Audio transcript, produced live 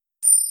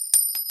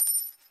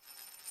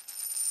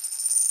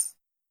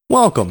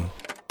Welcome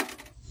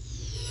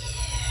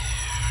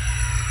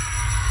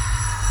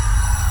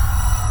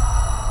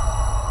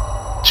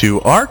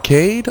to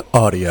Arcade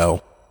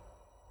Audio.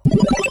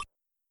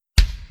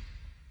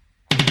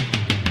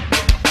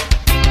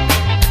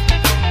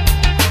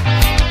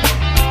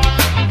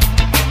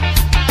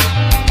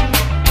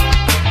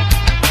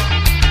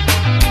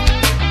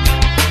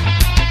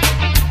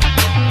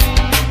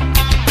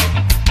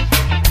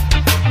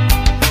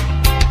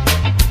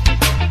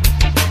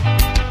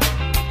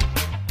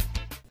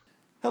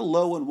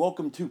 Hello and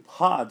welcome to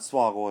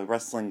Podswoggle, a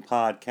wrestling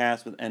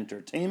podcast with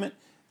entertainment,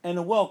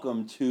 and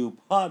welcome to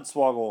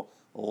Podswoggle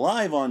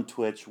live on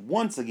Twitch.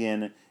 Once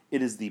again,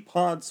 it is the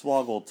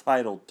Podswoggle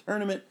title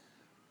tournament.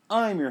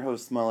 I'm your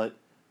host, Mullet.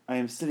 I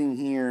am sitting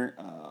here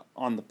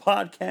on the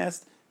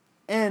podcast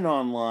and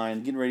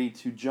online, getting ready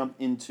to jump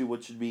into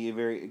what should be a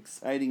very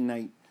exciting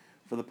night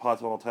for the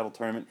Podswoggle title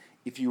tournament.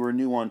 If you are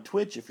new on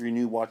Twitch, if you're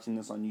new watching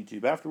this on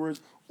YouTube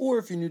afterwards, or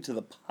if you're new to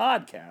the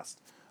podcast,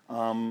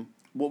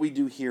 what we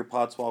do here,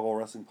 Podswoggle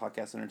Wrestling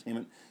Podcast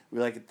Entertainment, we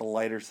like it the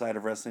lighter side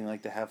of wrestling,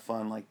 like to have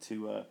fun, like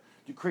to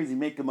do crazy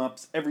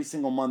make-em-ups every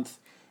single month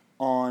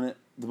on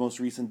the most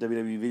recent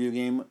WWE video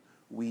game.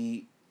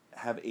 We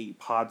have a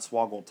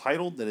Podswoggle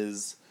title that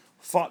is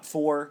fought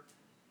for,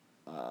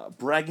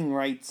 bragging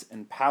rights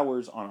and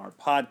powers on our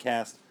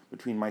podcast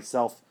between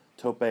myself,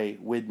 Tope,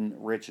 Widden,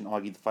 Rich, and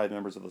Augie, the 5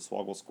 members of the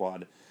Swoggle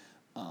Squad.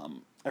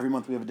 Every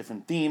month we have a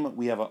different theme.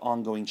 We have an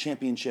ongoing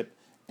championship,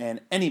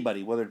 and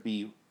anybody, whether it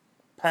be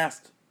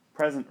past,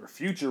 present, or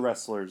future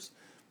wrestlers,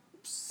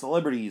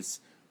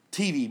 celebrities,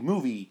 TV,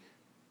 movie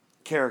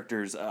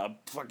characters,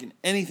 fucking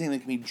anything that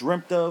can be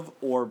dreamt of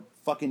or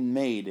fucking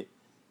made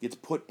gets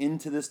put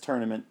into this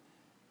tournament,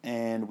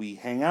 and we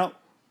hang out,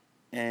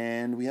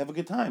 and we have a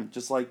good time,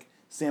 just like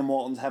Sam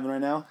Walton's having right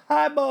now.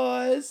 Hi,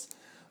 boys!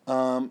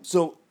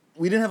 So,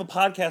 we didn't have a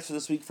podcast for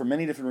this week for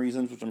many different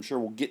reasons, which I'm sure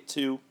we'll get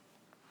to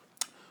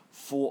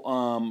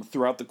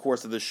throughout the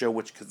course of the show,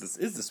 because this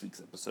is this week's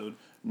episode.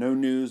 No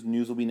news.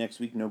 News will be next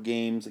week. No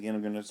games. Again,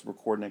 I'm going to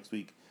record next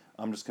week.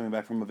 I'm just coming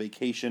back from a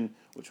vacation,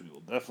 which we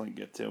will definitely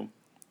get to.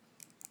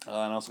 And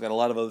I also got a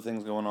lot of other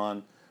things going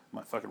on.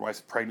 My fucking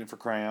wife's pregnant, for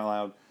crying out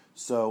loud.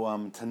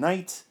 So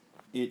tonight,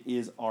 it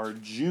is our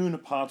June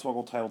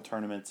Podswoggle title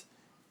tournament.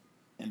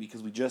 And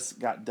because we just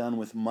got done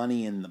with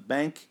Money in the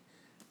Bank,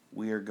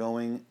 we are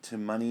going to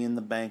Money in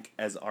the Bank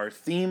as our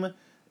theme.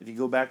 If you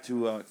go back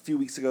to a few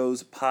weeks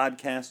ago's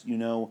podcast, you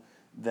know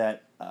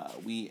that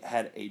we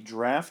had a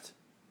draft.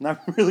 Not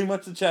really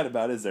much to chat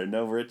about, is there?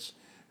 No, Rich,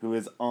 who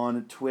is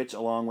on Twitch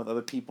along with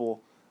other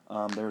people.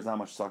 There was not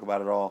much to talk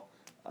about at all.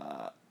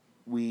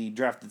 We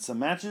drafted some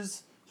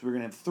matches. So we're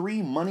going to have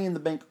 3 Money in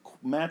the Bank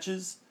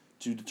matches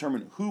to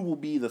determine who will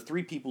be the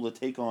 3 people to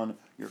take on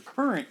your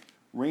current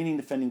reigning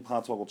defending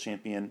Podswoggle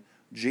champion,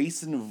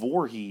 Jason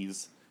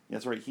Voorhees.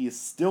 That's right, he is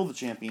still the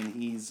champion.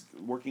 He's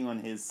working on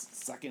his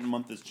second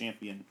month as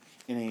champion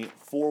in a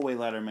 4-way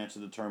ladder match to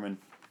determine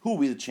who will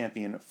be the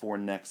champion for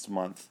next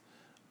month.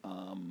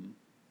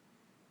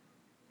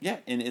 Yeah,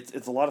 and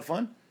it's a lot of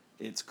fun.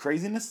 It's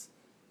craziness.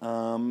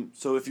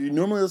 So if you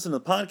normally listen to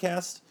the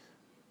podcast,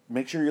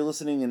 make sure you're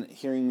listening and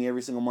hearing me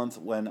every single month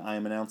when I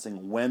am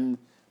announcing when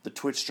the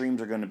Twitch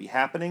streams are going to be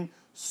happening.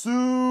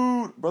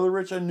 Soon! Brother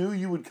Rich, I knew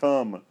you would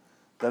come.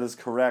 That is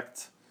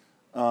correct.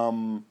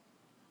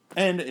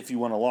 And if you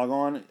want to log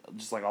on,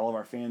 just like all of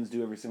our fans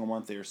do every single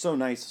month, they are so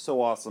nice,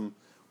 so awesome.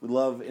 We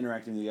love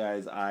interacting with you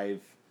guys.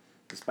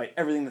 Despite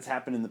everything that's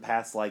happened in the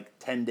past,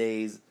 10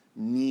 days,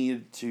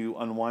 need to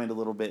unwind a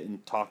little bit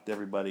and talk to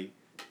everybody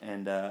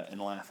and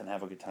laugh and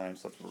have a good time.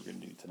 So that's what we're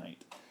going to do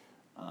tonight.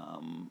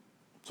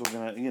 So we're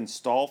going to, again,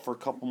 stall for a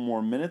couple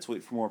more minutes,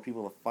 wait for more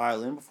people to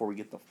file in before we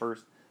get the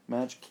first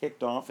match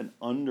kicked off and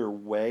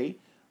underway.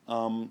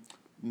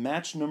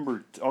 Match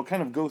number... I'll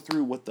kind of go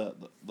through what the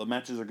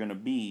matches are going to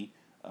be.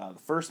 The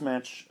first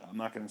match, I'm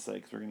not going to say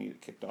because we're going to get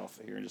it kicked off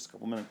here in just a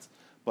couple minutes.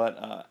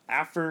 But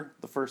after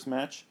the first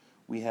match,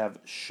 we have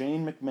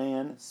Shane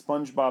McMahon,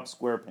 SpongeBob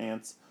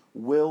SquarePants,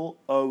 Will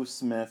O.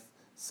 Smith,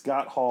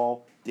 Scott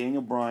Hall,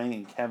 Daniel Bryan,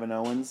 and Kevin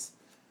Owens.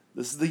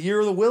 This is the year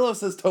of the Willow,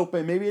 says Tope.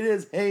 Maybe it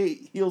is.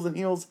 Hey, heels and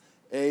heels.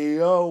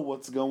 Ayo,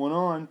 what's going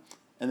on?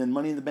 And then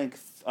Money in the Bank,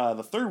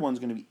 the third one's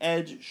going to be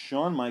Edge,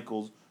 Shawn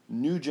Michaels,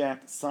 New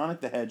Jack,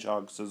 Sonic the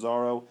Hedgehog,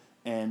 Cesaro,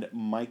 and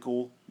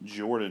Michael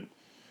Jordan.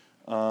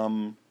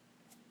 We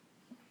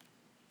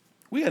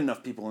got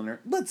enough people in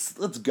there. Let's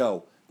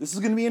go. This is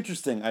going to be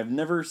interesting. I've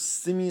never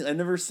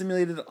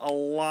simulated a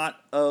lot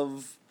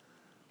of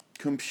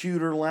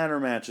computer ladder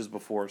matches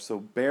before, so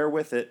bear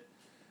with it.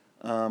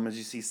 As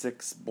you see,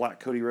 6 black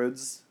Cody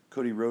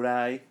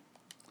Rhodey.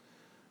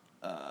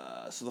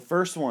 So the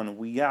first one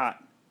we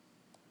got,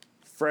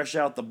 fresh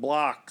out the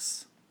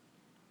blocks,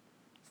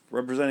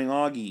 representing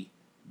Augie,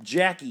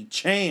 Jackie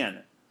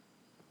Chan.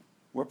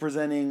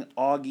 Representing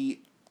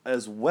Augie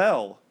as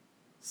well,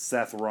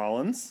 Seth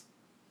Rollins.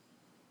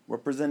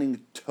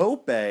 Representing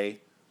Tope,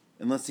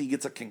 unless he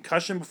gets a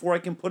concussion before I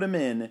can put him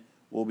in,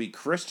 will be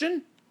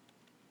Christian.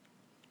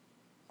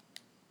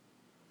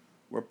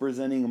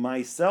 Representing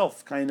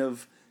myself, kind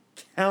of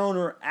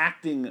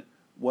counteracting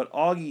what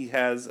Augie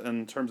has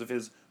in terms of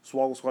his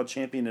Swoggle Squad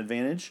champion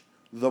advantage,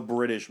 the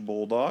British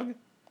Bulldog.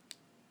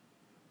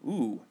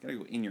 Ooh, gotta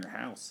go in your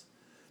house.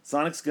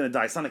 Sonic's gonna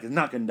die. Sonic is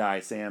not gonna die,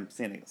 Sam.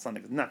 Sonic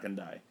is not gonna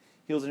die.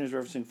 Heels in his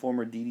referencing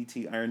former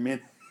DDT Iron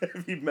Man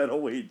heavy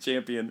metalweight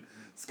champion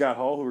Scott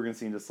Hall, who we're gonna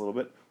see in just a little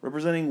bit.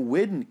 Representing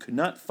Widden, could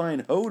not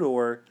find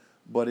Hodor,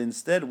 but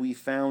instead we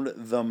found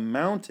the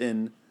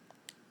Mountain.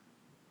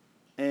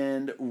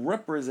 And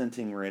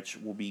representing Rich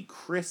will be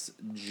Chris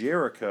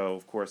Jericho.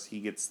 Of course,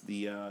 he gets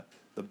the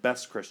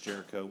best Chris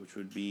Jericho, which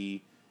would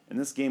be, in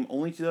this game,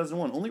 only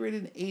 2001. Only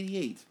rated an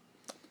 88.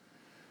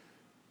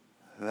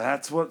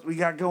 That's what we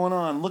got going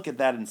on. Look at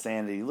that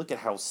insanity. Look at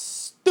how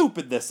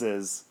stupid this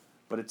is.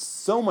 But it's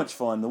so much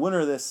fun. The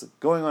winner of this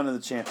going on to the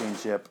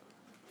championship.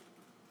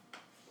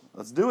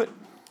 Let's do it.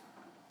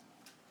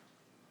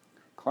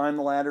 Climb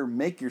the ladder.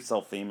 Make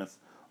yourself famous.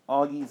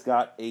 Augie's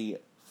got a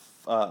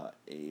 2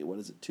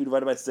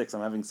 divided by 6.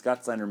 I'm having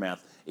Scott Steiner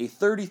math. A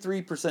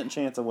 33%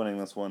 chance of winning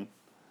this one.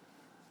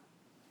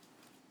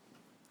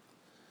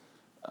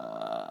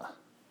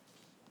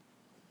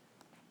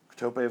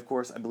 Tope, of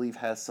course, I believe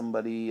has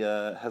somebody,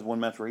 has one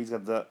match where he's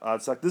got the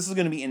odd suck. This is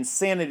going to be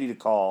insanity to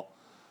call,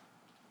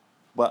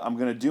 but I'm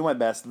going to do my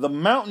best. The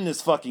Mountain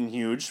is fucking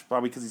huge,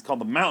 probably because he's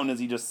called the Mountain as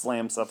he just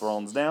slammed Seth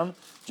Rollins down.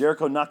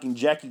 Jericho knocking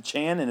Jackie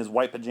Chan in his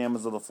white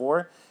pajamas to the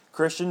floor.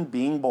 Christian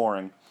being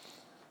boring.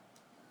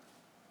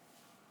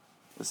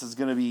 This is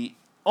going to be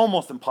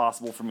almost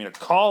impossible for me to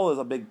call as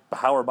a big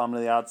power bomb to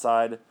the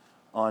outside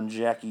on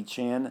Jackie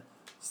Chan.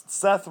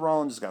 Seth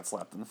Rollins just got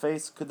slapped in the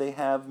face. Could they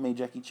have made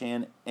Jackie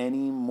Chan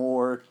any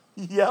more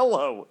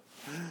yellow?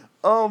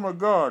 Oh my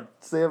God,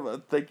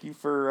 Sam! Thank you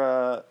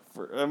for.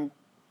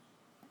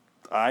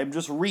 I'm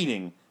just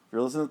reading. If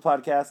you're listening to the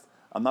podcast,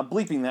 I'm not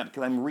bleeping that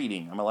because I'm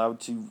reading. I'm allowed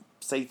to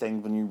say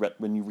things when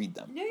you read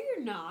them. No,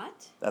 you're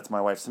not. That's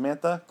my wife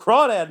Samantha.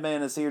 Crawdad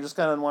Man is here. Just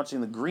got done watching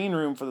The Green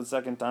Room for the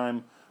second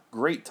time.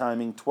 Great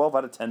timing. 12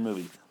 out of 10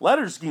 movie.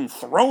 Letters getting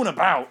thrown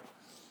about.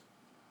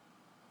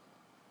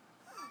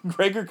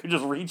 Gregor could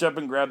just reach up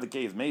and grab the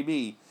case.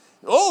 Maybe.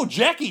 Oh,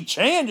 Jackie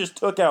Chan just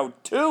took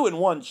out 2 in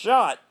one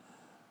shot.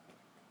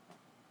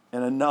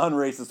 In a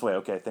non-racist way.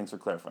 Okay, thanks for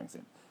clarifying,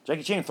 Sam.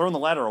 Jackie Chan throwing the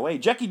ladder away.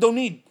 Jackie don't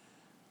need.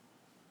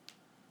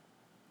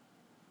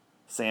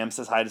 Sam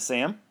says hi to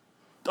Sam.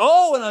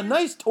 Oh, and a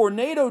nice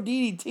tornado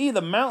DDT.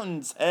 The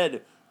Mountain's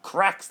head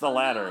cracks the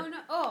ladder. No.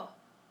 Oh,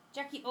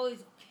 Jackie always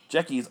okay.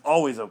 Jackie is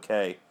always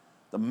okay.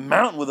 The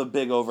Mountain with a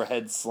big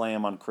overhead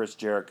slam on Chris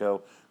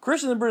Jericho.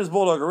 Christian and British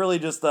Bulldog are really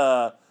just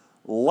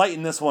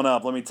lighting this one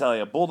up, let me tell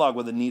you. Bulldog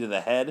with a knee to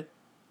the head.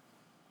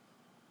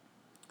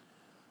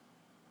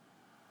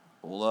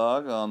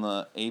 Bulldog on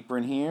the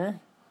apron here.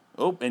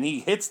 Oh, and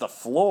he hits the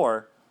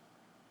floor.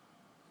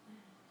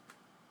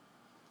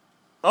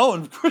 Oh,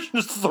 and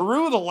Christian just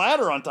threw the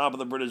ladder on top of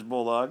the British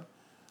Bulldog.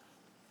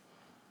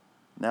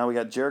 Now we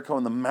got Jericho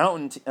and the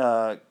Mountain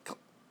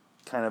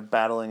kind of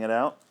battling it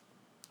out.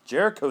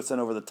 Jericho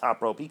sent over the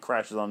top rope. He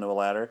crashes onto a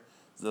ladder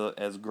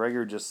as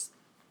Gregor just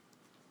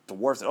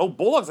dwarfs it. Oh,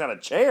 Bulldog's got a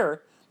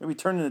chair. Maybe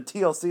turn into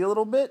TLC a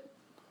little bit.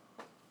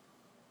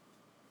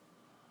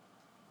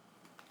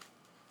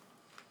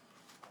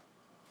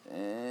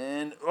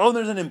 And, oh,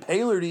 there's an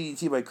Impaler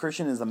DDT by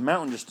Christian as the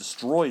Mountain just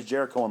destroys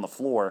Jericho on the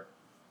floor.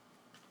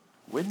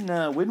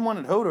 Widden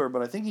wanted Hodor,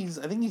 but I think he's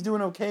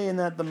doing okay in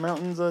that the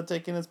Mountain's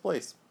taking his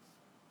place.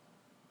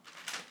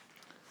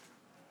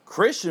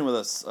 Christian with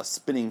a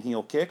spinning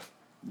heel kick.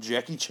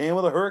 Jackie Chan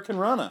with a Hurricane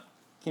Rana.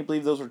 Can't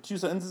believe those were 2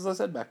 sentences I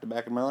said back to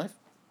back in my life.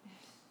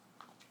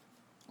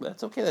 But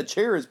that's okay. That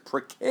chair is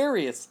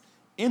precarious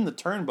in the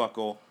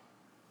turnbuckle.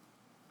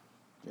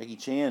 Jackie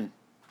Chan.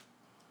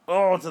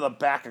 Oh, to the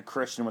back of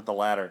Christian with the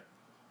ladder.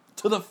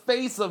 To the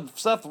face of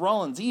Seth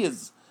Rollins. He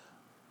is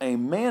a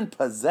man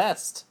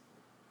possessed.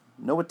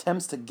 No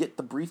attempts to get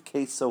the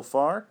briefcase so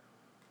far.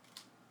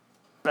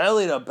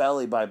 Belly to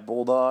belly by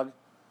Bulldog.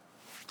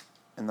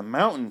 And the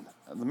Mountain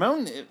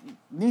it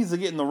needs to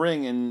get in the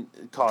ring and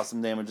cause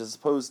some damage as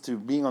opposed to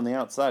being on the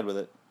outside with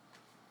it.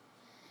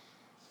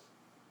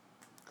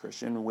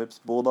 Christian whips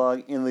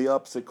Bulldog in the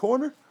opposite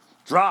corner.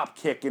 Drop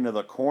kick into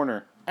the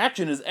corner.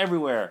 Action is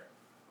everywhere.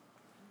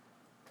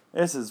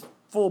 This is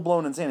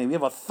full-blown insanity. We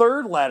have a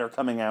third ladder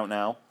coming out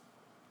now.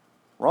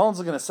 Rollins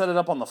is going to set it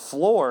up on the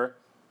floor.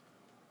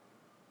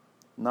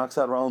 Knocks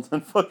out Rollins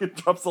and fucking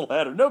drops the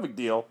ladder. No big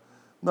deal.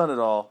 None at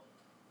all.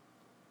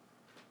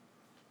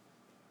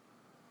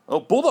 Oh,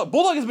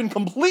 Bulldog has been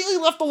completely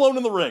left alone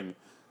in the ring.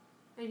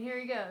 And here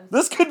he goes.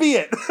 This could be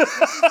it. This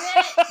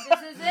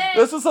is it.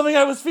 This was something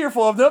I was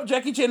fearful of. Nope,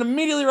 Jackie Chan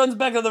immediately runs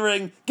back to the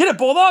ring. Get it,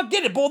 Bulldog!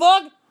 Get it,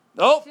 Bulldog!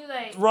 Oh, too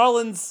late.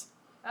 Rollins.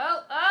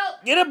 Oh.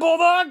 Get it,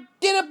 Bulldog!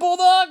 Get it,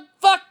 Bulldog!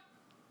 Fuck!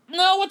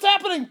 No, what's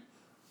happening?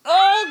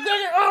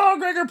 Oh,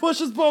 Gregor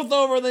pushes both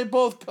over. They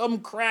both come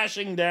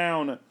crashing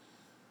down.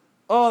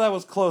 Oh, that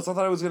was close. I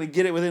thought I was going to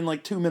get it within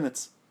like 2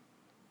 minutes.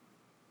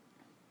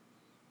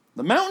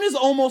 The Mountain is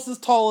almost as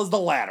tall as the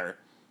ladder.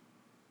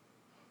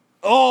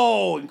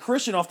 Oh, and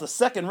Christian off the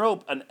second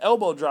rope, an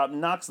elbow drop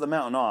knocks the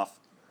Mountain off.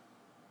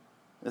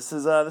 This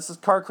is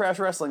car crash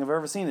wrestling if I've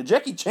ever seen it.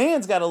 Jackie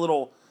Chan's got a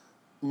little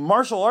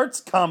martial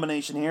arts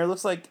combination here.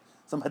 Looks like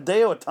some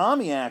Hideo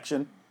Itami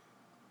action.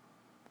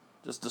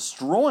 Just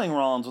destroying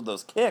Rollins with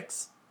those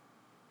kicks.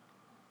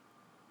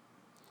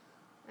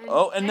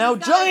 And now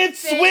Giant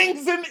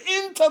swings him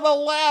into the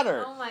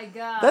ladder. Oh my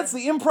god. That's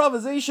the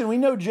improvisation we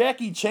know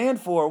Jackie Chan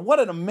for.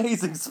 What an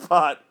amazing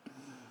spot.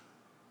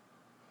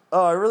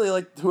 Oh, I really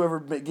like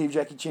whoever gave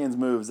Jackie Chan's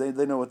moves.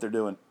 They know what they're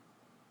doing.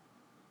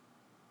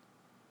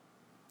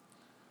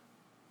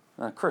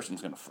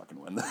 Christian's going to fucking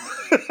win.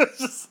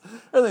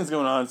 Everything's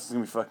going on. It's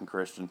going to be fucking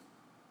Christian.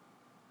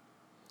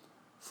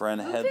 Who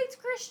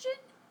picked Christian?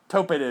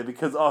 Tope did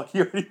because he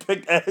already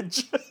picked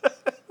Edge.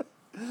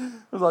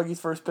 It was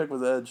Augie's first pick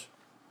was Edge.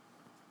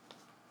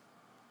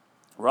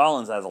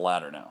 Rollins has a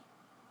ladder now.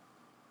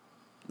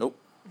 Nope.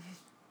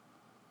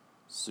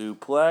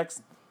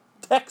 Suplex.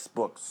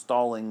 Textbook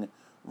stalling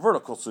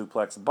vertical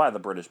suplex by the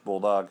British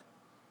Bulldog.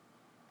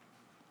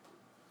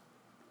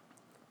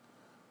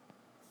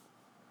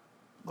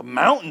 The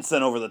mountain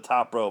sent over the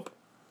top rope.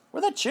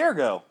 Where'd that chair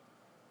go?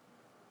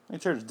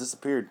 That chair just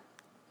disappeared.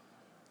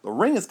 The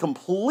ring is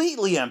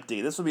completely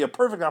empty. This would be a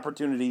perfect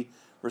opportunity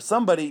for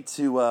somebody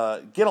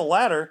to get a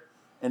ladder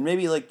and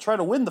maybe try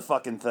to win the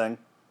fucking thing.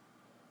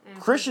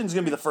 Christian's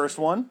going to be the first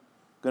one.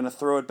 Going to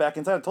throw it back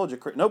inside. I told you.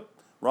 Nope.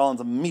 Rollins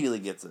immediately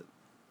gets it.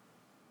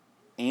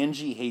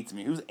 Angie hates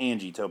me. Who's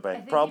Angie, Tope? I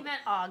think he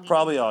meant Augie.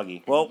 Probably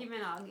Augie. I think he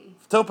meant Augie.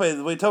 Tope,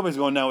 the way Tope's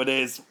going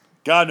nowadays,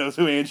 God knows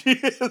who Angie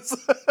is.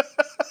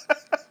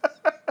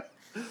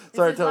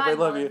 Sorry, Tope, I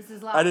love you.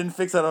 I didn't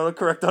fix that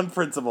autocorrect on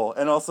principle.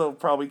 And also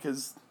probably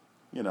because,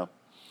 you know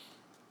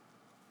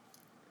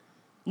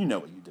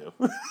what you do.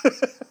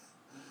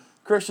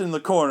 Christian in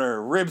the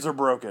corner. Ribs are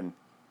broken.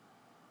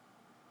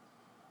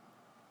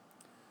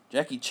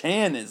 Jackie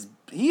Chan has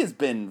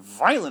been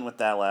violent with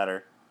that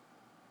ladder.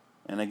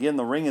 And again,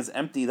 the ring is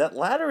empty. That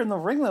ladder in the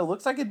ring, though,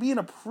 looks like it'd be in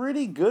a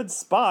pretty good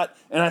spot.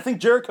 And I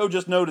think Jericho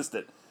just noticed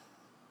it.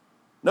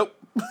 Nope.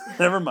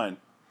 Never mind.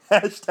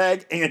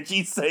 Hashtag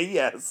Angie say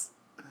yes.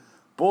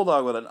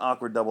 Bulldog with an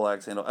awkward double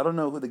axe handle. I don't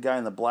know who the guy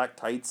in the black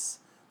tights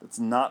that's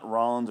not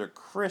Rollins or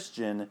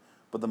Christian,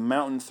 but the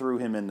mountain threw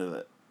him into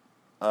it.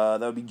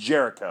 That would be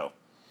Jericho.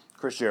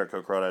 Chris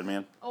Jericho, Crawdad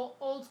Man.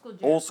 Old school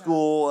Jericho. Old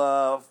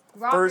school,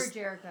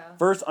 Jericho.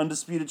 First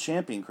undisputed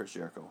champion, Chris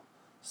Jericho.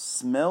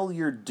 Smell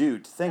your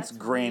doot. Thanks, That's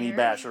Granny weird.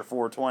 Basher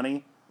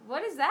 420.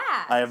 What is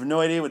that? I have no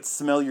idea what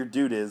smell your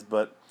doot is,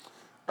 but...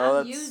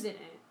 I'm using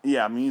it.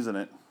 Yeah, I'm using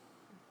it.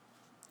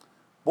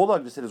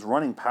 Bulldog just hit his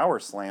running power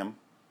slam.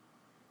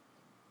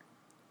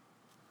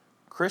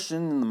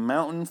 Christian in the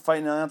mountain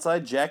fighting on the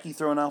outside. Jackie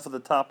throwing off of the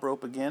top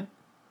rope again.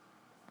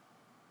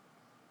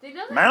 They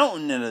know that?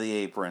 Mountain into the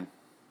apron.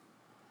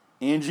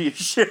 Angie is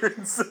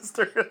Sharon's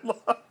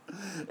sister-in-law.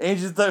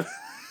 Angie's the...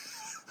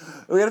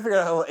 We gotta figure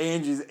out how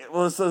Angie's...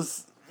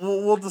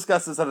 We'll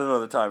discuss this at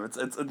another time. It's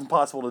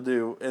impossible to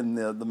do in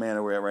the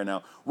manner we're at right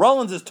now.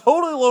 Rollins is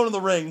totally alone in the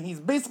ring. He's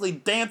basically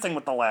dancing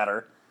with the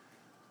ladder.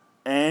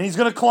 And he's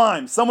gonna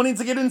climb. Someone needs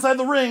to get inside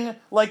the ring,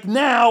 like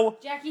now.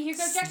 Jackie, here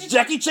goes Jackie.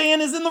 Jackie Chan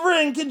is in the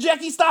ring. Can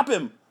Jackie stop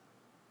him?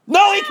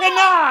 No, he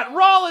cannot!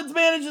 Rollins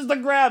manages to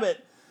grab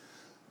it.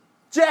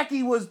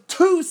 Jackie was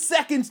 2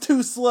 seconds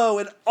too slow,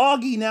 and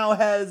Augie now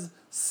has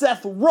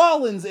Seth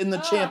Rollins in the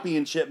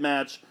championship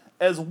match,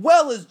 as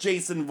well as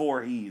Jason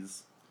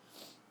Voorhees.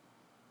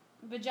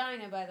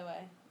 Vagina, by the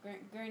way.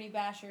 Gurney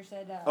Basher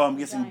said I'm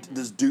vagina. guessing,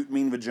 does doot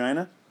mean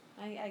vagina?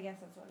 I guess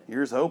that's what it is.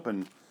 Here's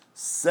hoping.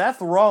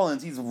 Seth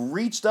Rollins, he's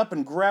reached up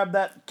and grabbed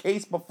that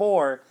case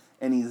before,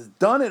 and he's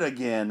done it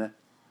again.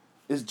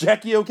 Is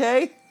Jackie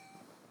okay?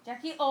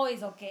 Jackie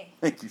always okay.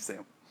 Thank you,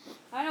 Sam.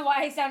 I don't know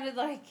why he sounded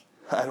like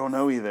I don't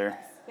know either.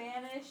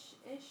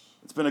 Spanish-ish.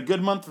 It's been a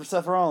good month for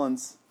Seth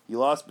Rollins. He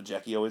lost, but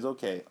Jackie always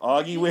okay.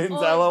 Augie wins,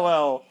 always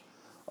LOL.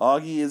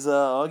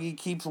 Augie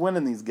keeps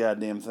winning these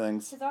goddamn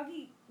things. Because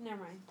Augie...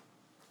 Never mind.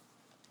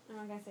 I'm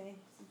not going to say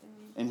something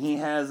mean. And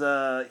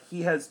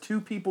he has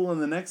 2 people in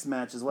the next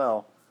match as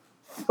well.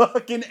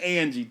 Fucking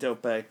Angie,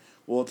 Tope.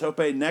 Well, Tope,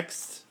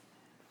 next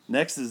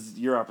is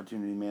your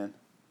opportunity, man.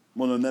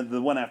 Well, no,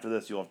 the one after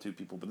this, you'll have 2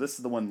 people, but this is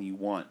the one that you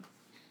want.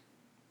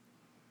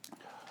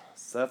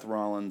 Seth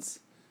Rollins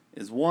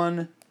is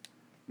 1.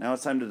 Now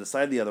it's time to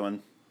decide the other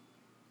one.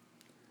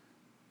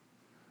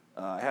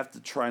 I have to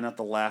try not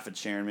to laugh at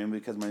Sharon, man,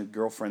 because my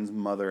girlfriend's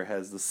mother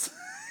has the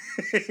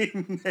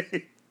same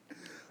name.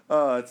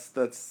 Oh,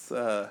 that's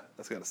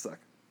gotta suck.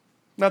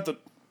 Not that,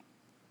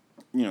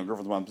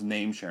 girlfriend's mom's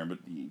name Sharon, but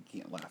you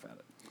can't laugh at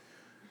it.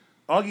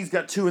 Augie's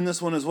got 2 in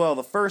this one as well.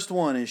 The first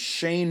one is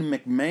Shane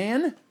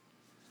McMahon.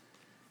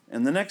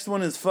 And the next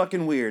one is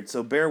fucking weird,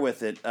 so bear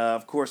with it.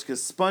 Of course,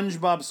 because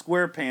SpongeBob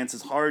SquarePants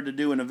is hard to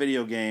do in a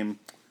video game.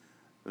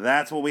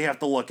 That's what we have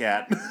to look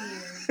at.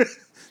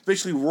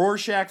 Especially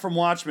Rorschach from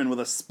Watchmen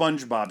with a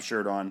SpongeBob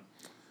shirt on.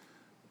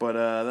 But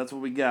that's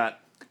what we got.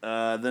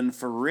 Then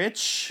for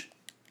Rich,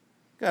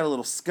 got a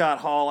little Scott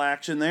Hall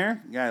action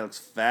there. The guy looks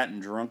fat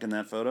and drunk in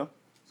that photo.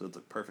 So it's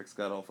a perfect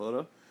Scott Hall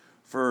photo.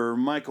 For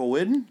Michael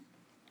Whidden,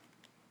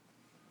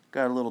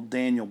 got a little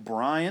Daniel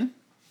Bryan.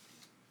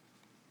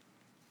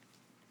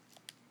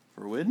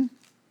 For Win?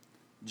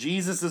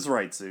 Jesus is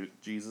right, Suit.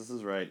 Jesus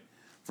is right.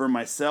 For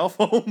myself,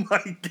 oh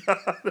my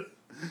God.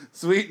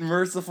 Sweet and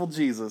merciful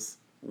Jesus.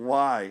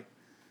 Why?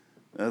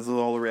 That's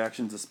all the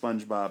reactions to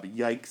SpongeBob.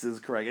 Yikes is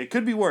correct. It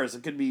could be worse.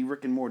 It could be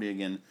Rick and Morty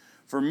again.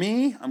 For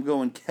me, I'm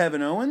going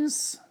Kevin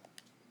Owens.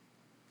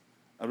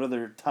 I'd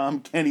rather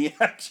Tom Kenny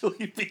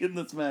actually be in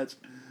this match.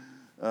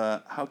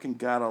 How can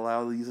God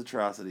allow these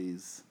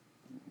atrocities?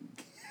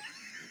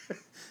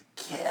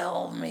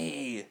 Kill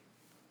me.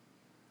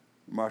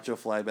 Macho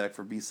Flyback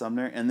for B.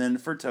 Sumner. And then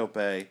for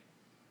Tope,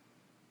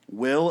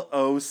 Will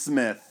O.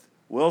 Smith.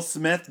 Will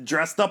Smith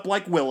dressed up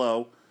like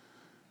Willow.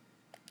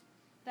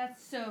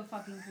 That's so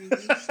fucking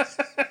creepy.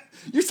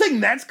 You're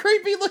saying that's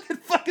creepy? Look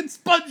at fucking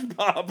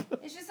SpongeBob.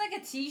 It's just like a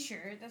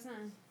t-shirt. That's not...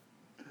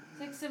 It's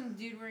like some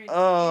dude wearing...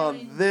 Oh,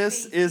 alien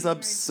this face is t-shirt.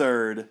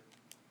 absurd.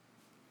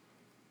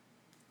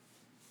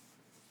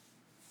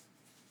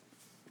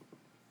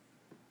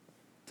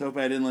 Tope,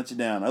 I didn't let you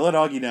down. I let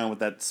Augie down with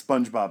that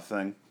SpongeBob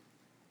thing.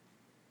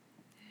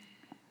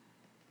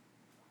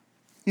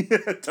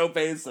 Tope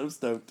is so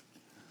stoked.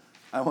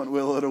 I want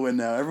Willow to win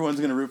now. Everyone's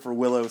going to root for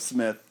Willow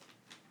Smith.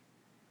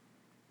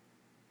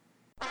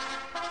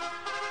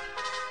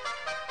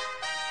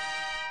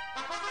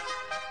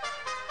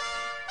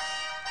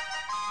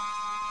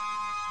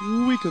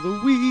 Week of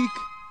the week.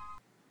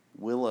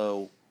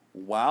 Willow.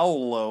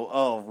 Wowlow.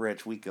 Oh,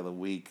 Rich, week of the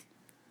week.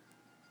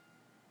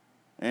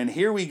 And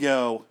here we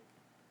go.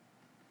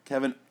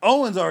 Kevin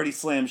Owens already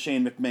slammed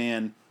Shane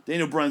McMahon.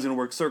 Daniel Bryan's going to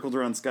work circles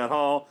around Scott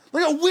Hall.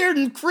 Look how weird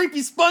and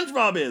creepy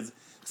SpongeBob is.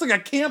 Looks like a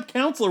camp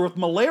counselor with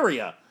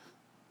malaria.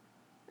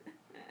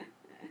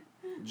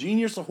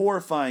 Genius or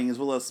horrifying is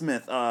Willow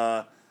Smith.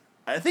 I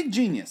think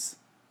genius.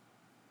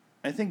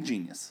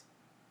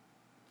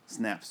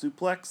 Snap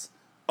suplex.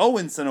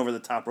 Owens sent over the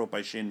top rope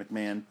by Shane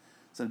McMahon.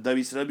 It's in a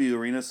WCW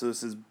arena, so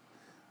this is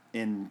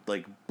in,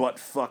 like,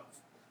 butt-fuck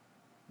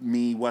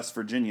me, West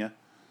Virginia.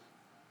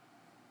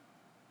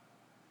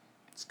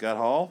 Scott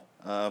Hall.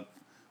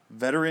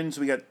 Veterans,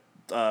 we got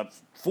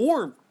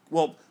 4...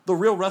 Well, the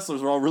real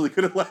wrestlers are all really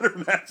good at ladder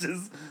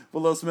matches.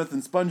 Willow Smith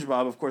and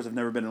SpongeBob, of course, have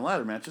never been in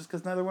ladder matches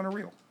because neither one are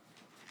real.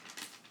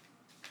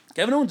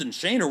 Kevin Owens and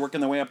Shane are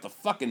working their way up the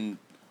fucking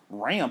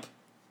ramp,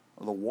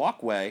 or the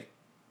walkway.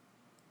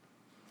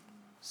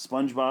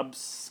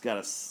 SpongeBob's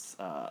got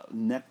a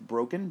neck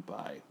broken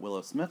by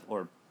Willow Smith,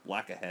 or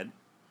lack of head.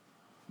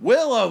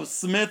 Willow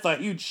Smith, a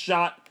huge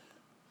shot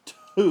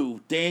to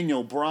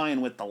Daniel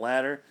Bryan with the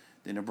ladder.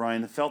 Daniel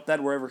Bryan felt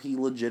that wherever he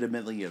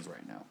legitimately is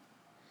right now.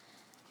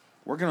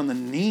 Working on the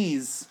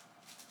knees.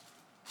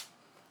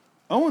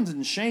 Owens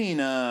and Shane,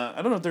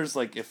 I don't know if there's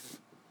if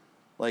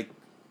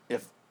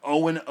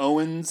Owen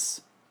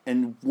Owens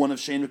and one of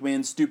Shane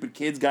McMahon's stupid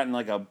kids got in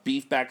like a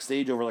beef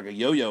backstage over like a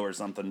yo-yo or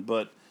something,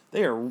 but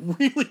they are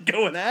really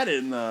going at it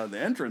in the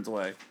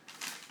entranceway.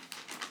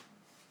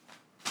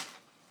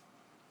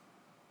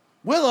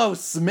 Willow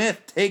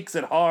Smith takes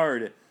it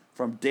hard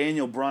from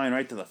Daniel Bryan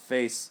right to the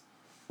face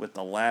with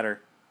the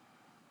ladder.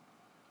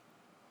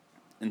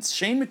 And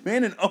Shane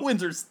McMahon and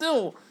Owens are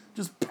still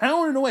just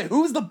pounding away.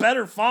 Who's the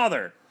better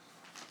father?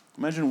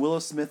 Imagine Willow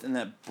Smith in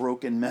that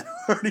broken Matt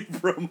Hardy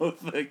promo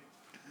thing.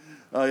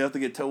 You have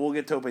to we'll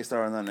get Tope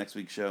Star on that next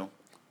week's show.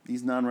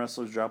 These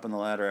non-wrestlers dropping the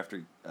ladder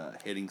after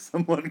hitting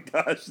someone.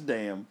 Gosh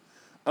damn.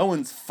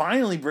 Owens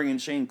finally bringing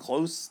Shane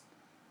close.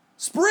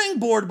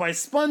 Springboard by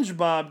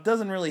SpongeBob.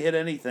 Doesn't really hit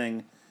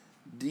anything.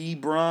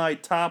 D-Bry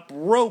top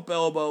rope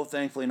elbow.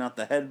 Thankfully not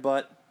the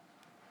headbutt.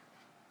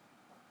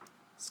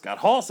 Scott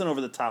Hall sent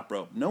over the top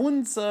rope. No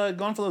one's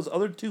gone for those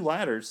other 2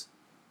 ladders.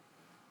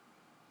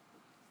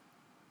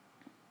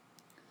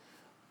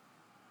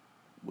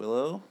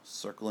 Willow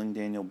circling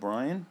Daniel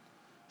Bryan.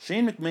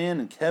 Shane McMahon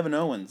and Kevin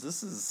Owens.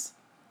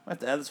 I have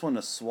to add this one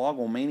to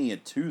Swogglemania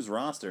 2's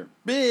roster.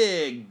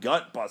 Big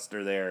gut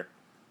buster there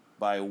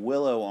by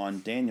Willow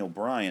on Daniel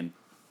Bryan.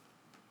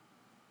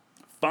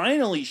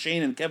 Finally,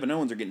 Shane and Kevin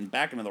Owens are getting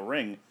back into the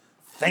ring.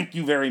 Thank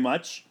you very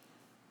much.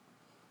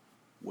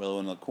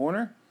 Willow in the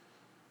corner.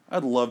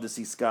 I'd love to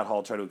see Scott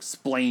Hall try to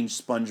explain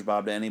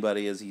SpongeBob to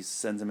anybody as he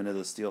sends him into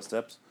the steel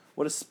steps.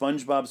 What is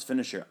SpongeBob's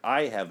finisher?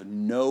 I have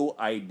no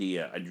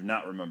idea. I do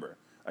not remember.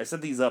 I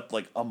set these up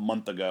like a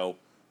month ago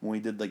when we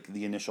did like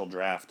the initial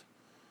draft.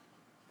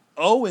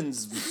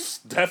 Owens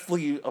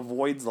definitely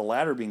avoids the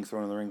ladder being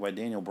thrown in the ring by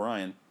Daniel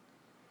Bryan.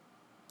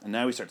 And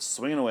now he starts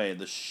swinging away.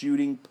 The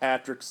shooting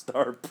Patrick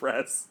Star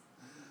press.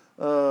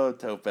 Oh,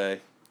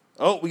 Tope.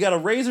 Oh, we got a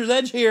Razor's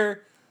Edge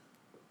here.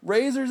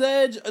 Razor's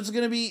Edge. It's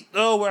going to be...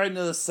 Oh, right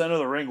into the center of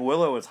the ring.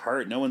 Willow is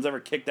hurt. No one's ever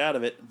kicked out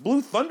of it.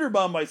 Blue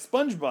Thunderbomb by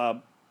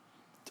SpongeBob.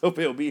 Tope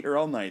will be here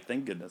all night.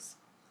 Thank goodness.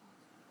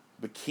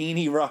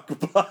 Bikini Rock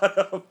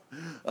Bottom.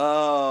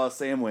 Oh,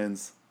 Sam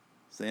wins.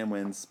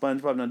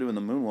 SpongeBob not doing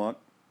the moonwalk.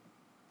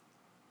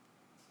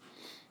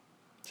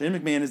 Shane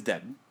McMahon is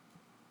dead.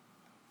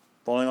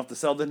 Falling off the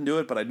cell didn't do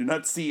it, but I do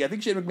not see... I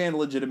think Shane McMahon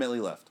legitimately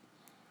left.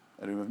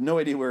 I have no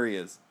idea where he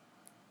is.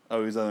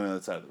 Oh, he's on the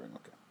other side of the ring.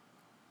 Okay.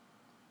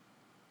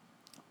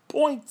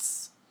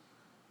 Points!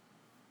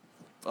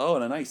 Oh,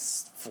 and a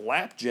nice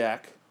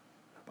flapjack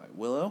by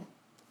Willow.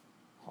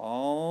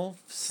 Hall.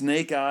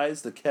 Snake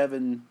Eyes to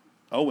Kevin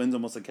Owens,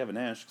 almost like Kevin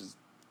Nash, because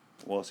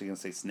what else are you going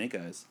to say? Snake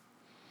Eyes.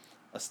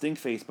 A stink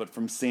face, but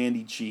from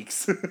Sandy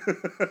Cheeks.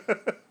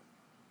 The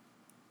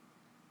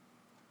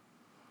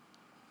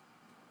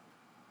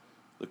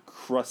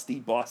crusty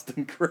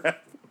Boston Crab.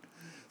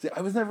 See,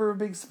 I was never a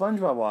big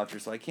SpongeBob watcher,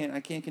 so I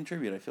can't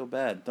contribute. I feel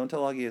bad. Don't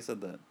tell Augie I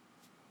said that.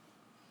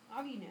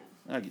 Augie knows.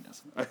 Augie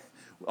knows.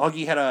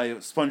 Augie had a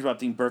SpongeBob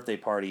themed birthday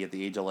party at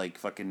the age of like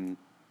fucking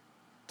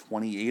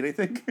 28, I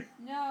think.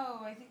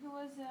 No, I think it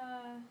was.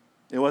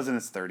 It wasn't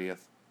his 30th.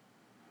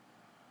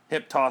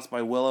 Hip toss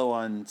by Willow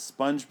on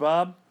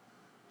SpongeBob.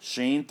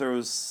 Shane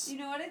throws. You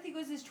know what? I think it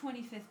was his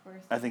 25th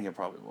birthday. I think it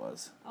probably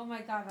was. Oh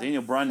my god.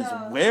 Daniel Bryan is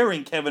so...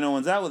 wearing Kevin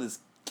Owens out with his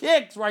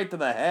kicks right to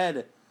the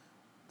head.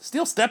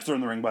 Steel steps are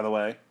in the ring, by the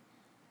way.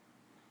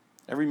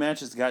 Every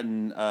match has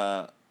gotten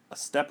a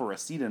step or a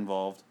seat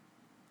involved.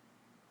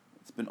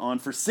 It's been on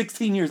for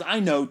 16 years. I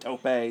know,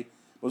 Tope. It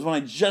was when I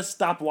just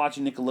stopped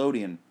watching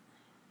Nickelodeon.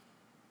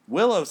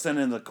 Willow sent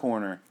in the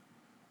corner.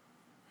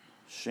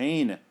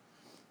 Shane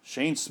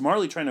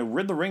smartly trying to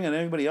rid the ring on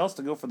anybody else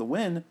to go for the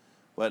win,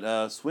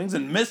 but swings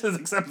and misses,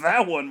 except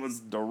that one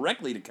was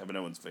directly to Kevin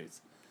Owens'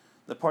 face.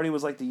 The party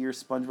was like the year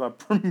SpongeBob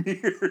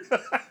premiered.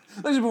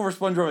 That was before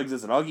SpongeBob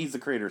existed. Augie's the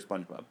creator of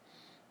SpongeBob.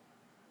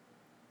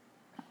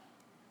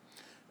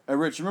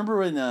 Rich, remember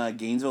when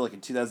Gainesville, like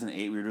in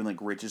 2008, we were doing like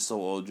Rich is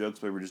so old jokes,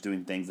 but we were just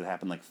doing things that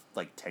happened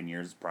like 10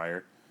 years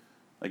prior?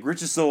 Like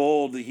Rich is so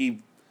old that his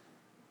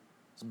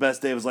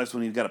best day of his life is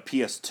when he got a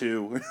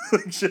PS2.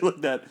 Like shit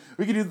like that.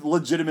 We could do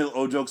legitimate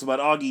old jokes about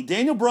Augie.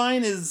 Daniel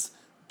Bryan is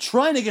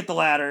trying to get the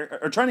ladder,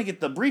 or trying to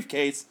get the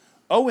briefcase.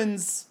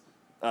 Owens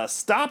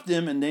stopped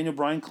him, and Daniel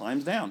Bryan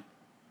climbs down.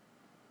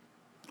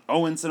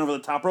 Owens sent over the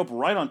top rope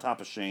right on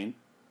top of Shane.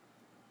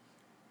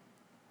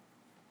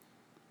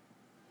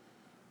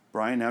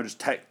 Bryan now just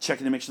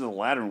checking to make sure the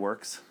ladder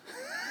works.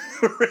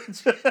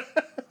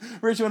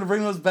 Rich, you want to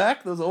bring those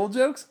back? Those old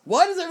jokes?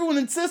 Why does everyone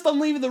insist on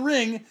leaving the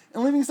ring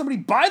and leaving somebody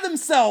by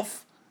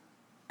themselves?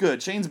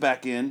 Good. Shane's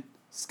back in.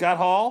 Scott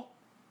Hall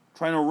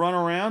trying to run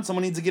around.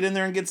 Someone needs to get in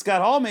there and get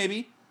Scott Hall,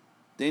 maybe.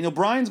 Daniel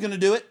Bryan's going to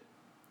do it.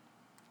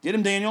 Get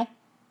him, Daniel.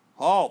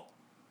 Hall.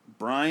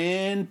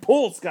 Bryan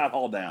pulls Scott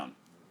Hall down.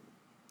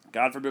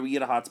 God forbid we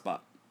get a hot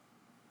spot.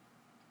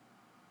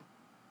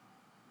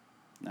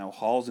 Now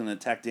Hall's going to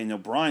attack Daniel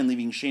Bryan,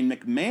 leaving Shane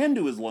McMahon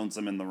to his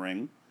lonesome in the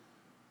ring.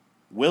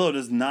 Willow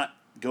does not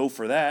go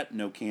for that.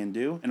 No can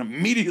do. And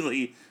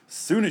immediately, as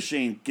soon as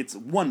Shane gets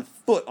 1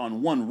 foot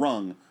on one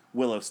rung,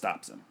 Willow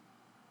stops him.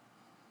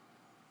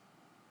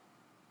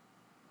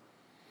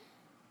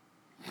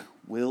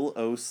 Will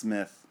O.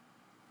 Smith.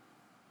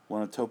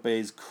 One of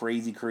Tope's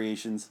crazy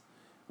creations.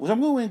 Which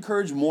I'm going to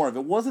encourage more of.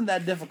 It wasn't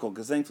that difficult,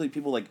 because thankfully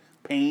people like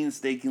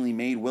painstakingly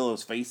made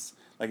Willow's face.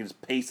 Like I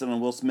just pasted on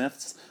Will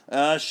Smith's.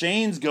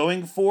 Shane's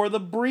going for the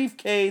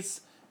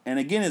briefcase. And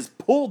again is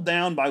pulled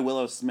down by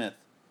Willow Smith.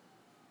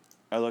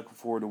 I look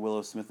forward to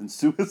Willow Smith and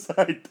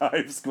Suicide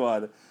Dive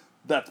Squad.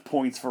 That's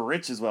points for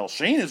Rich as well.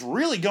 Shane is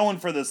really going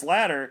for this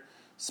ladder.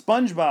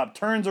 SpongeBob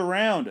turns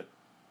around.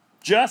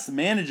 Just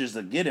manages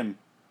to get him.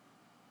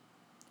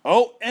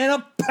 Oh, and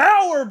a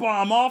power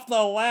bomb off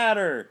the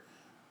ladder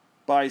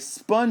by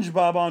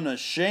SpongeBob onto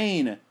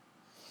Shane.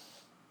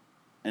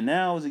 And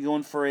now is he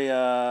going for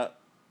a...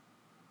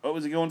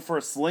 was he going for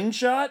a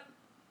slingshot?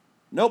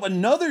 Nope,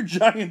 another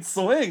giant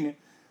swing.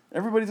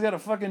 Everybody's got a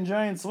fucking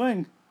giant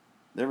swing.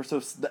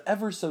 The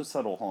ever so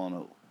subtle Hall &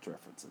 Oates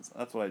references.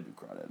 That's what I do,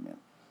 Crawdad, man.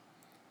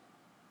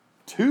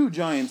 2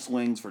 giant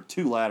swings for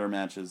 2 ladder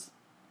matches.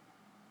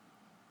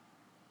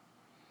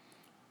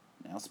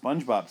 Now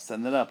SpongeBob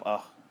setting it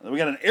up. We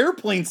got an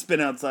airplane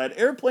spin outside.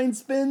 Airplane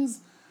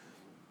spins.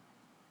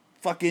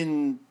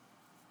 Fucking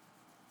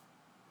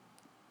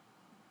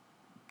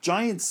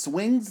giant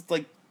swings.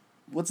 Like,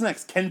 what's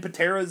next? Ken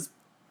Patera's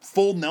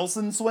full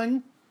Nelson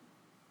swing?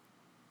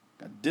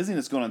 Got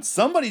dizziness going on.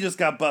 Somebody just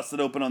got busted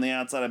open on the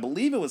outside. I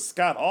believe it was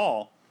Scott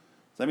Hall.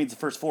 So that means the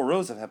first 4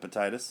 rows have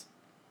hepatitis.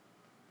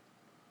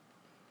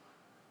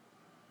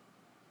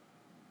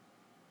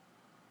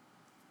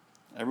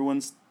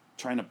 Everyone's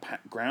trying to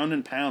ground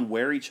and pound,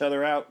 wear each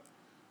other out.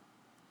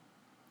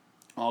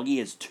 Augie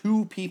has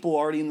 2 people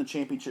already in the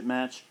championship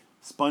match.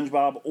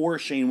 SpongeBob or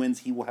Shane wins.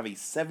 He will have a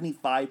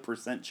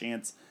 75%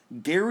 chance,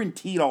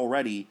 guaranteed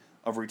already,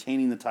 of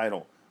retaining the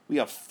title. We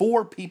have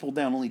 4 people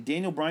down. Only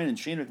Daniel Bryan and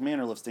Shane McMahon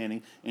are left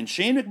standing. And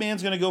Shane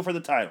McMahon's going to go for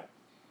the title.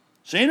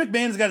 Shane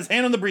McMahon's got his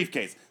hand on the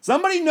briefcase.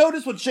 Somebody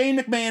notice what Shane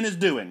McMahon is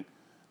doing.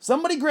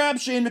 Somebody grab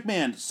Shane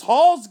McMahon.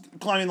 Hall's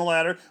climbing the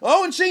ladder.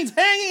 Oh, and Shane's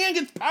hanging and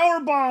gets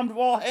powerbombed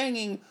while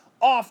hanging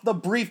off the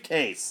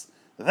briefcase.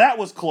 That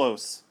was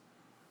close.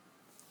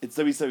 It's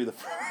WCW. The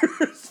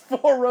first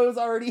 4 rows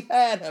already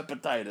had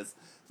hepatitis.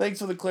 Thanks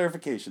for the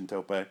clarification,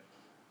 Tope.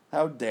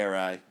 How dare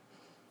I?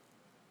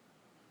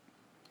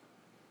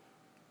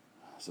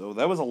 So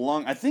that was a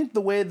long... I think the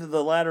way that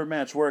the ladder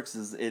match works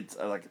is it's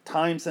like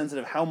time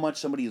sensitive how much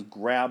somebody has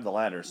grabbed the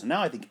ladder. So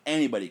now I think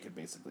anybody could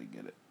basically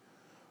get it.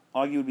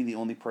 Augie would be the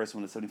only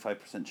person with a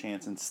 75%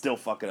 chance and still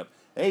fuck it up.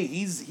 Hey,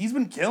 he's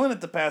been killing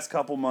it the past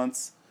couple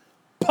months.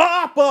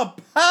 Pop a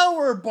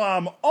power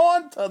bomb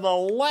onto the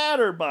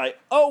ladder by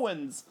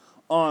Owens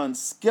on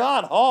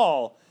Scott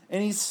Hall,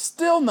 and he's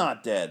still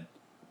not dead.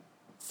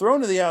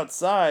 Thrown to the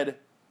outside.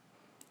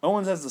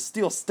 Owens has the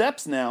steel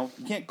steps now.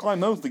 You can't climb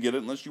those to get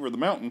it unless you were the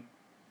mountain.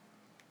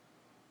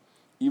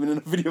 Even in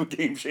a video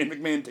game, Shane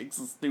McMahon takes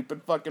a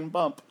stupid fucking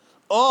bump.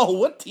 Oh,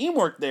 what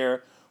teamwork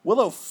there.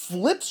 Willow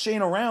flips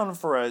Shane around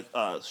for a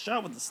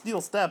shot with the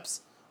steel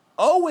steps.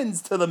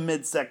 Owens to the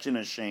midsection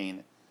of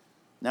Shane.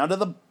 Now to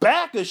the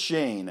back of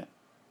Shane.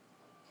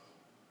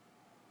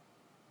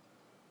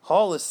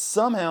 Hall is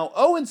somehow...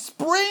 Owens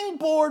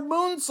springboard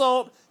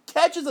moonsault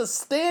catches a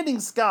standing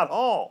Scott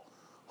Hall.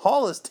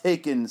 Hall has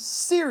taken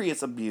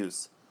serious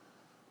abuse.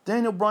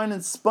 Daniel Bryan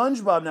and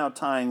SpongeBob now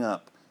tying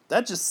up.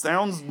 That just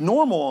sounds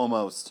normal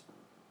almost.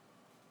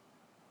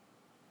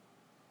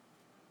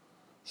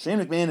 Shane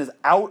McMahon is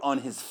out on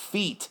his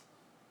feet.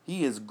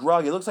 He is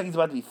groggy. It looks like he's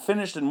about to be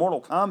finished in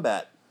Mortal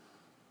Kombat.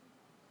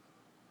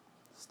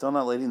 Still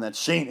not letting that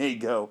Shane hate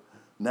go.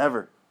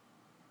 Never.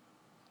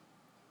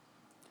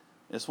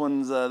 This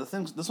one's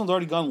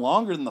already gone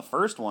longer than the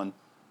first one.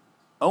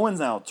 Owens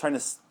now trying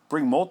to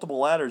bring multiple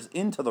ladders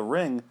into the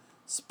ring.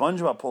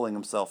 SpongeBob pulling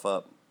himself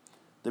up.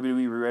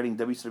 WWE rewriting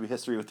WCW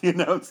history with the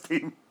announce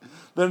team.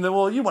 Then you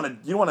want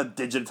a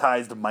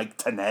digitized Mike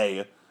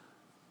Tenay.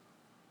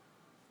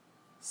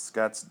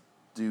 Scots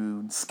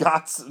do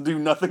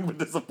nothing but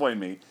disappoint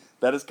me.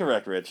 That is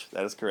correct, Rich.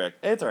 That is correct.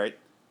 Hey, it's all right.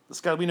 The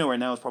Scott we know right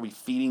now is probably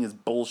feeding his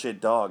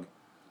bullshit dog.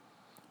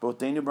 Both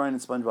Daniel Bryan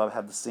and SpongeBob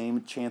have the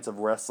same chance of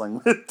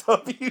wrestling with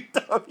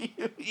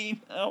WWE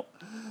now.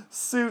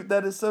 Suit,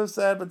 that is so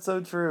sad but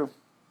so true.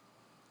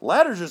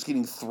 Ladder's just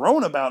getting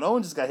thrown about.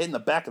 Owen just got hit in the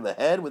back of the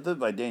head with it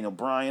by Daniel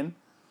Bryan.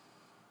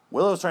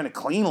 Willow's trying to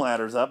clean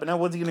ladders up, and now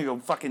what's he going to go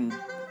fucking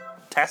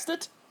test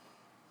it?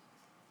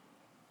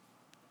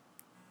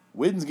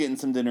 Widden's getting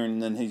some dinner,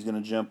 and then he's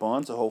going to jump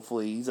on, so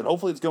hopefully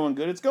it's going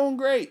good. It's going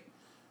great.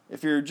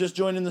 If you're just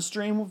joining the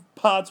stream,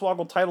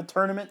 Podswoggle title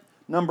tournament,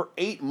 number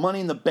 8,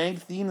 Money in the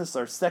Bank theme. This is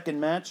our second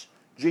match.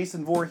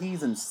 Jason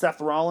Voorhees and Seth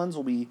Rollins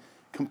will be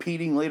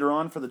competing later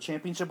on for the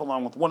championship,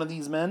 along with one of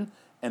these men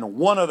and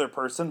one other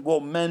person. Well,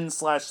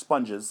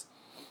 men/sponges.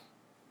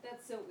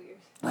 That's so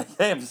weird.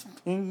 Hey, I'm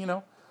just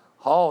being,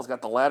 Hall's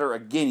got the ladder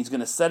again. He's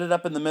going to set it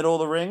up in the middle of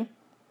the ring.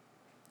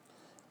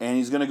 And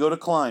he's going to go to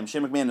climb.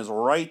 Shane McMahon is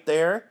right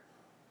there.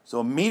 So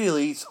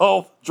immediately,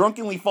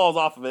 drunkenly falls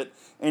off of it,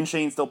 and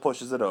Shane still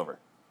pushes it over.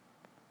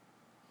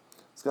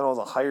 Scott Hall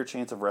has a higher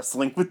chance of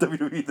wrestling with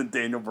WWE than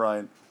Daniel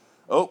Bryan.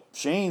 Oh,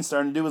 Shane's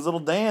starting to do his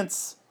little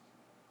dance.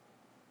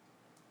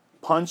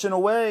 Punching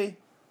away.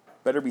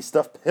 Better be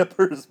Stuffed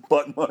Pepper's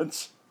butt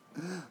munch.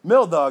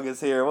 Mill Dog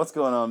is here. What's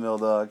going on, Mill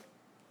Dog?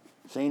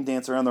 Shane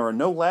dance around. There are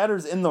no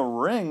ladders in the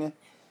ring.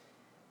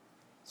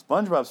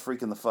 SpongeBob's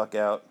freaking the fuck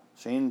out.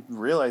 Shane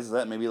realizes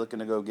that, maybe looking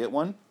to go get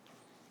one.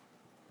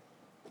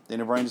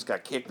 Daniel Bryan just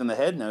got kicked in the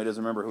head. Now he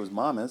doesn't remember who his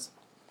mom is.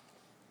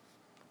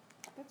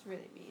 That's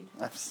really mean.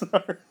 I'm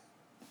sorry.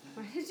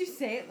 Why did you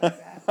say it like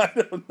that?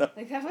 I don't know.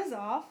 Like, that was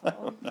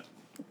awful.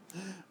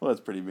 Well,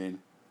 that's pretty mean.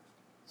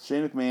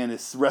 Shane McMahon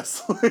is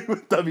wrestling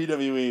with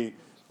WWE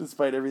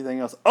despite everything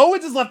else.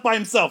 Owens is left by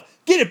himself.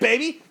 Get it,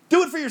 baby.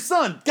 Do it for your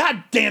son.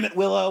 God damn it,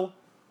 Willow.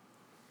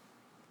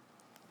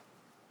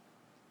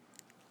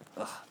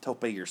 Ugh,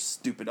 Tope, you're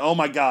stupid. Oh,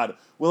 my God.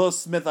 Willow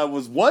Smith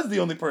was the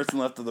only person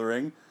left of the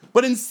ring.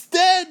 But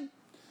instead,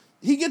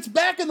 he gets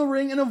back in the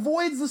ring and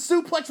avoids the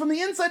suplex from the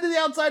inside to the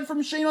outside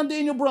from Shane on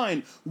Daniel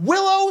Bryan.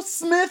 Willow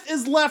Smith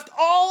is left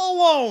all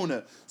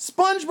alone.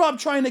 SpongeBob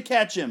trying to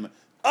catch him.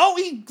 Oh,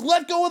 he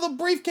let go of the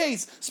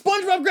briefcase.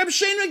 SpongeBob grabs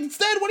Shane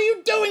instead. What are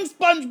you doing,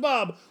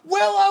 SpongeBob?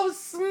 Willow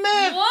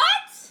Smith.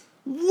 What?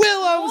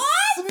 Willow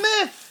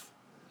Smith.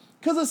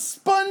 Because of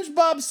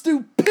SpongeBob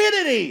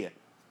stupidity.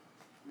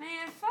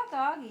 Man, fuck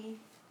Augie.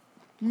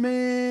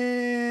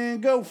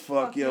 Man, go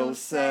fuck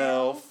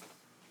yourself.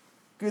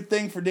 Good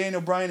thing for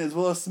Daniel Bryan is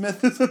Willow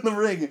Smith is in the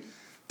ring.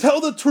 Tell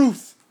the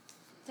truth.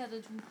 Tell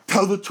the truth.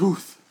 Tell the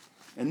truth.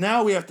 And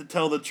now we have to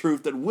tell the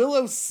truth that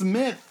Willow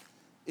Smith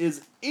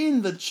is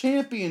in the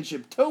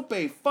championship. Tope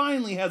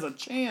finally has a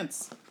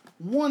chance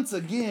once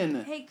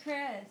again. Hey,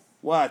 Chris.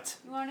 What?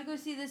 You want to go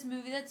see this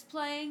movie that's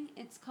playing?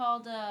 It's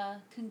called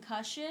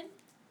Concussion.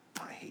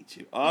 I hate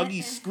you.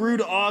 Augie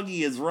screwed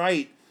Augie is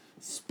right.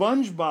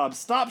 SpongeBob,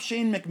 stop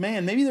Shane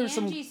McMahon. Maybe there's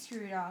Angie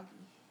screwed Augie.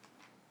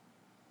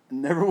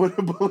 Never would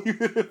have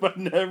believed it if I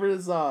never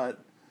saw it.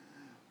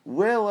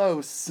 Willow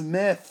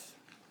Smith.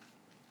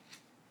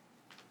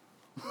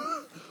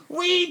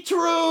 We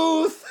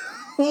truth.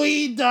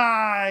 We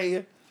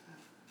die.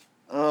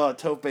 Oh,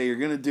 Tope, you're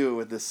going to do it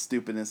with this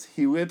stupidness.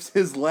 He whips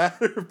his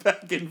ladder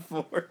back and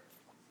forth.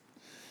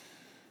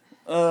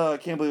 Oh, I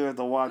can't believe I have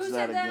to watch Who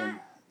that said again.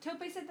 That?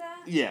 Tope said that?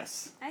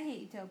 Yes. I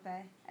hate you, Tope.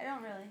 I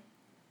don't really.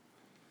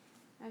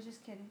 I was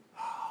just kidding.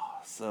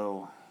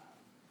 So,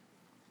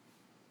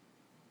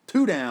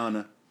 2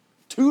 down,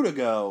 2 to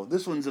go.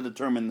 This one's to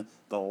determine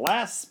the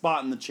last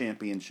spot in the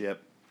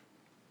championship.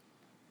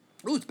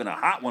 Ooh, it's been a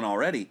hot one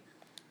already.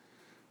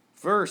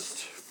 First,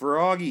 for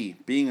Augie,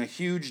 being a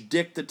huge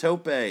dick to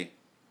Tope,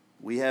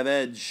 we have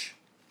Edge.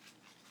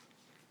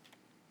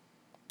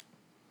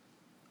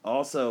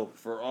 Also,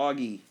 for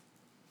Augie,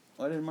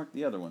 I didn't mark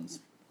the other ones.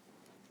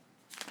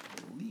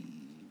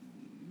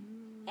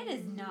 It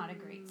is not a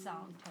great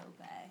song, Tope.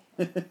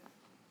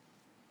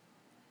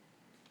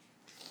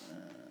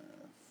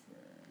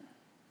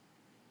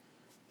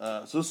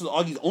 So this is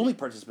Augie's only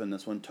participant in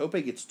this one. Tope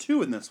gets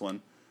 2 in this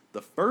one.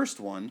 The first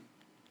one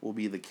will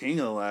be the King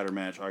of the Ladder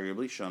match,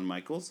 arguably, Shawn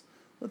Michaels.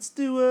 Let's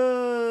do,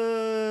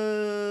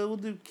 we'll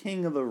do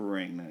King of the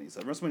Ring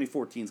 97. WrestleMania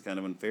 14 is kind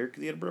of unfair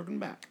because he had a broken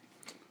back.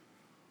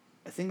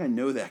 I think I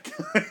know that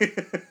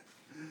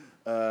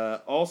guy.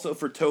 Also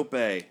for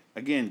Tope,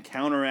 again,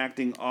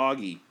 counteracting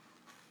Augie.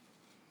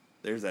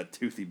 There's that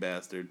toothy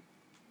bastard.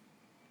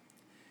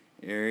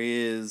 There he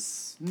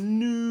is.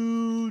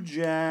 New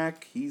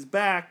Jack. He's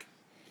back.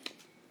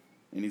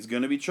 And he's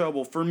going to be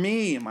trouble. For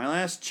me, my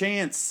last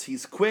chance.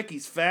 He's quick,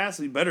 he's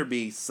fast, he better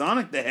be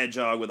Sonic the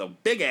Hedgehog with a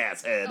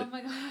big-ass head. Oh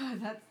my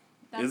god,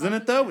 that's Isn't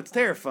it, though? It's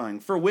terrifying.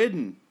 For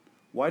Widden,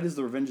 why does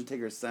the Revenge of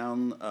Taker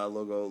Sound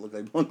logo look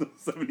like one of the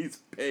 70s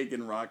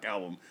pagan rock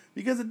album?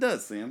 Because it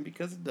does, Sam.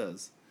 Because it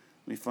does.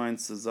 Let me find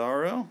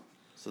Cesaro.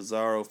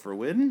 Cesaro for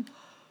Widden.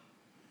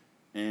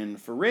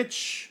 And for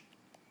Rich,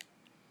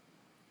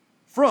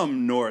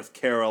 from North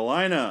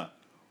Carolina,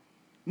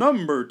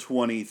 number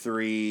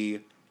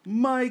 23,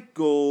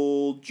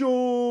 Michael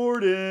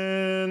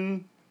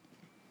Jordan.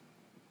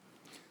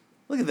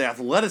 Look at the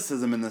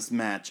athleticism in this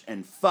match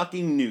and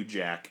fucking New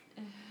Jack.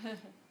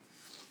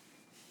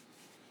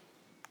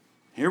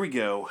 Here we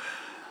go.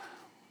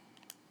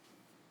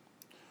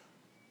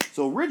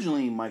 So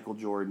originally, Michael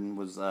Jordan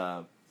was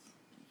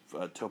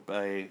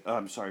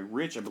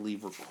Rich, I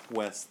believe,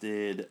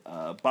 requested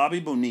Bobby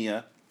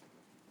Bonilla,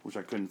 which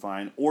I couldn't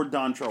find, or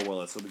Dontrell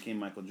Willis, so it became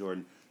Michael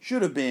Jordan.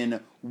 Should have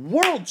been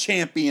world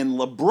champion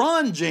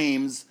LeBron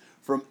James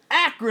from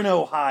Akron,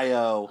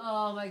 Ohio.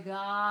 Oh my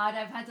god,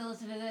 I've had to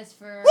listen to this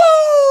for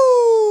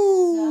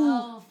Woo!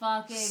 so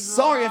fucking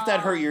Sorry long. if that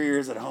hurt your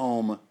ears at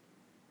home.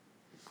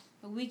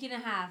 A week and a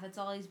half, that's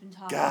all he's been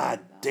talking God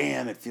about.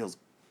 damn, it feels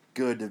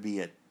good to be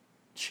a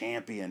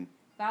champion.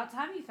 About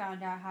time you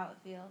found out how it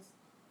feels.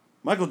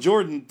 Michael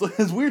Jordan,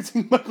 it's weird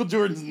seeing Michael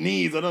Jordan's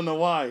knees. I don't know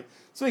why.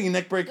 Swinging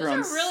neck breaker on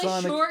Those are really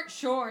Sonic. short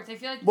shorts. I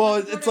feel like Well,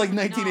 Michael it's like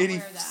Jordan would not wear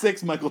that.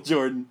 1986 Michael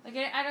Jordan. Like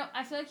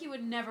I feel like he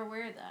would never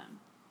wear them.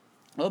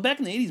 Well, back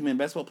in the 80s, man,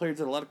 basketball players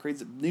did a lot of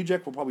crazy. New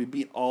Jack will probably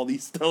beat all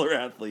these stellar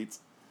athletes.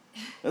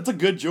 That's a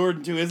good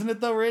Jordan, too, isn't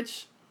it, though,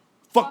 Rich?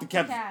 Fuck the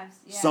Cavs. Yeah.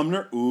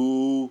 Sumner,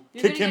 ooh.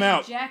 You're Kick gonna him get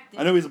out. ejected.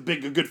 I know he's a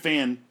good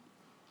fan.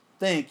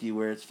 Thank you,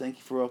 Rich. Thank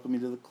you for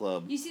welcoming me to the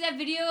club. You see that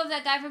video of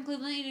that guy from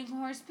Cleveland eating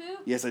horse poop?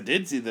 Yes, I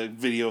did see the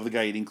video of the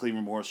guy eating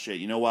Cleveland Morris shit.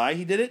 You know why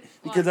he did it?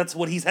 Because Why? that's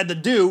what he's had to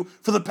do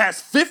for the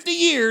past 50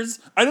 years.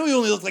 I know he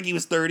only looked like he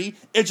was 30.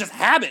 It's just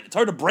habit. It's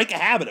hard to break a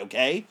habit,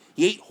 okay?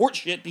 He ate horse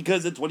shit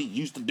because it's what he's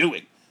used to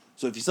doing.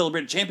 So if you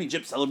celebrate a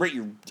championship, celebrate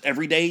your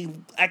everyday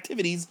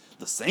activities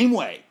the same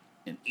way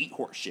and eat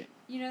horse shit.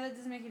 You know that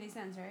doesn't make any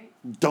sense, right?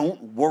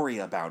 Don't worry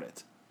about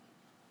it.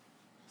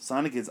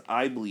 Sonic is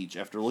eye bleach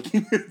after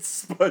looking at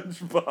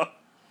SpongeBob.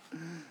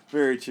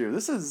 Very true.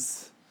 This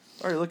is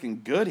already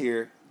looking good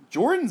here.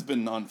 Jordan's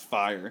been on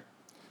fire.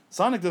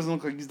 Sonic doesn't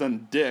look like he's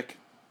done dick.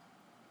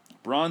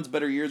 Braun's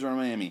better years around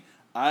Miami.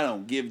 I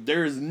don't give...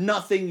 There's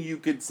nothing you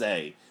could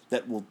say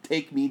that will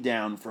take me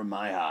down from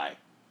my high.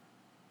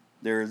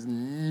 There is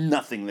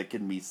nothing that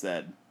can be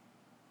said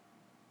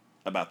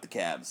about the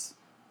Cavs.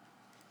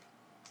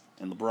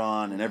 And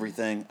LeBron and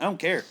everything. I don't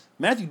care.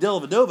 Matthew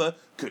Dellavedova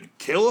could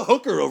kill a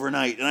hooker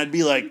overnight, and I'd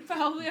be like,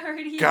 Probably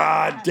already.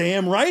 God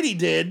damn right he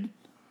did.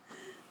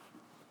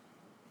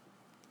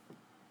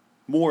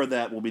 More of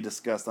that will be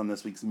discussed on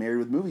this week's Married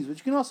with Movies, which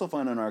you can also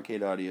find on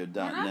arcadeaudio.net.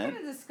 We're not going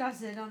to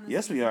discuss it on this.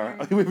 Yes, we are.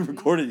 We haven't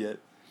recorded yet.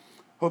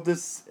 Hope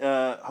this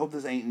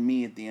ain't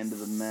me at the end of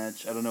the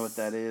match. I don't know what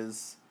that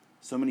is.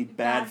 So many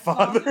bad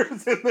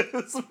fathers in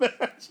this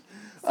match.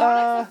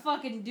 Sonic's a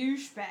fucking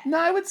douchebag. No,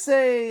 I would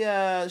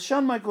say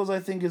Shawn Michaels, I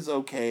think, is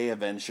okay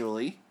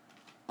eventually.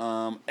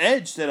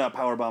 Edge set up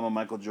powerbomb on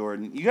Michael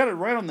Jordan. You got it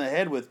right on the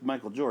head with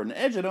Michael Jordan.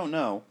 Edge, I don't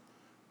know.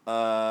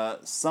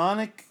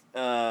 Sonic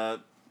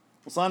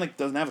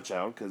doesn't have a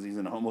child because he's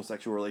in a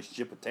homosexual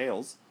relationship with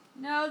Tails.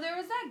 No, there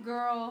was that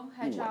girl,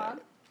 Hedgehog.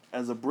 Whatever.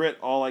 As a Brit,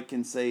 all I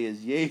can say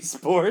is yay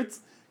sports.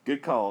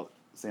 Good call,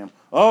 Sam.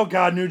 Oh,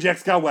 God, New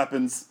Jack's got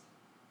weapons.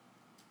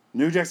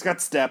 New Jack's got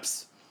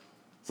steps.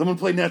 Someone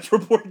play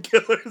Natural Born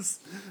Killers.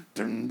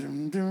 Dun,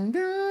 dun, dun,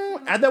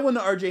 dun. Add that one to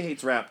RJ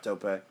Hates Rap,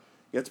 Tope. You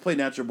have to play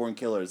Natural Born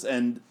Killers,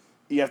 and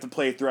you have to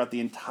play it throughout the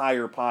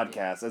entire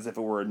podcast as if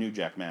it were a New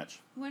Jack match.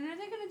 When are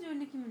they going to do a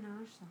Nicki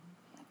Minaj song?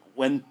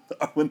 When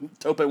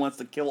Tope wants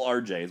to kill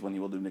RJ is when he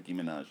will do Nicki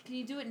Minaj. Can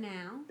you do it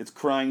now? It's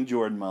Crying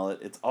Jordan mullet.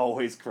 It's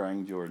always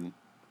Crying Jordan.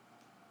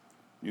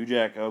 New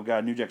Jack, oh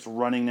God, New Jack's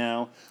running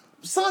now.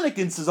 Sonic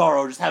and Cesaro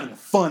are just having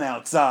fun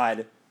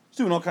outside. Just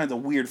doing all kinds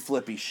of weird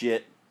flippy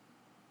shit.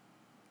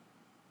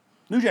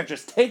 New Jack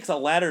just takes a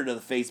ladder to the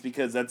face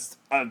because that's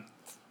a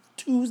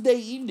Tuesday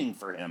evening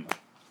for him.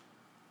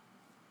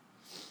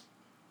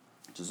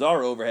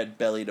 Cesaro overhead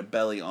belly to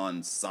belly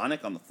on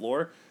Sonic on the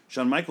floor.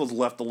 Shawn Michaels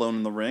left alone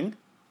in the ring.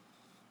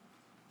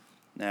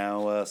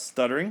 Now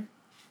stuttering.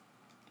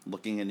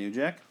 Looking at New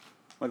Jack.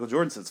 Michael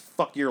Jordan says,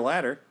 "Fuck your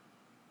ladder."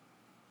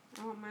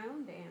 I want my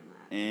own damn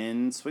ladder.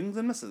 And swings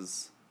and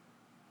misses.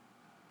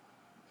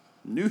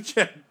 New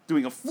Jack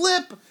doing a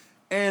flip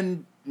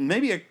and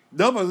maybe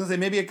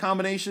a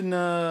combination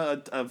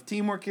of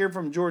teamwork here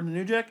from Jordan and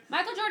New Jack.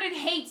 Michael Jordan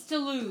hates to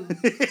lose.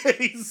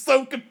 He's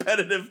so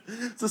competitive.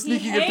 It's a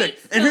sneaky good pick.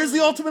 hates And to here's the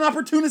lose. ultimate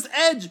opportunist,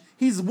 Edge.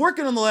 He's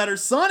working on the ladder.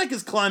 Sonic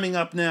is climbing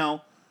up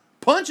now.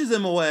 Punches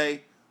him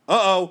away.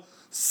 Uh-oh.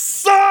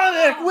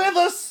 Sonic with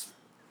a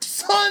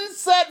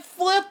sunset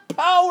flip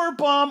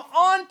powerbomb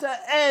onto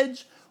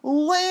Edge,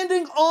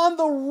 landing on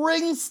the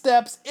ring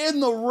steps in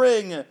the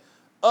ring.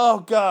 Oh,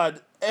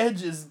 God.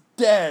 Edge is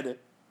dead.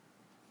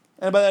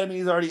 And by that I mean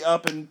he's already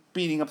up and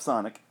beating up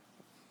Sonic.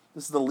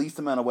 This is the least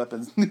amount of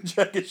weapons New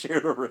Jack has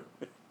shared a ring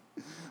with.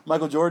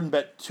 Michael Jordan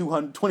bet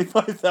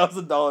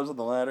 $225,000 on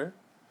the ladder.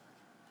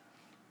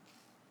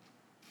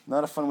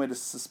 Not a fun way to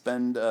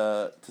spend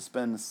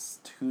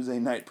Tuesday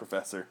night,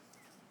 Professor.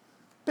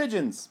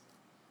 Pigeons.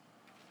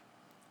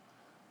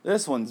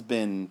 This one's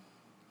been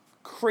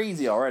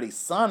crazy already.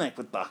 Sonic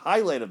with the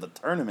highlight of the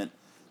tournament.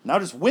 Now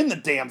just win the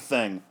damn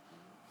thing.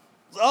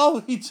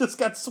 Oh, he just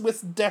got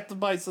Swiss death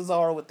by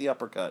Cesaro with the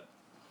uppercut.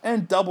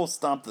 And double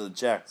stomp to the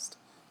chest.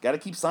 Got to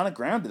keep Sonic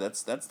grounded.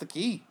 That's the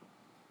key.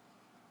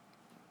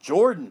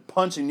 Jordan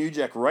punching New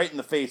Jack right in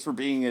the face for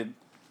being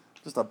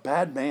just a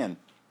bad man.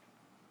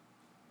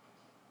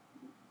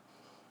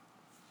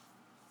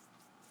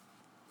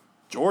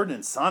 Jordan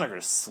and Sonic are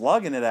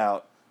slugging it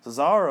out.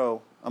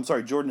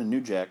 Jordan and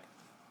New Jack.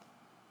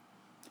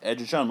 Edge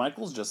and Shawn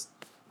Michaels just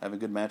having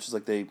good matches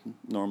like they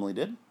normally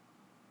did.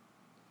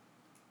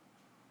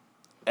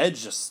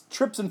 Edge just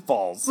trips and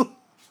falls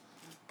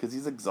because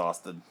he's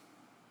exhausted.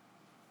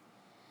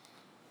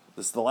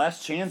 This is the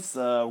last chance.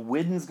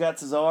 Widden's got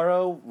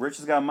Cesaro. Rich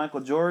has got Michael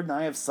Jordan.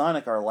 I have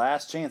Sonic, our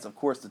last chance. Of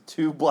course, the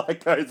two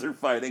black guys are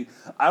fighting.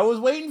 I was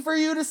waiting for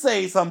you to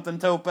say something,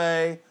 Tope.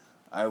 I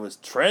was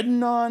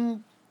treading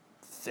on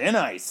thin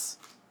ice.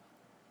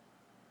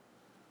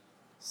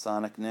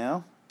 Sonic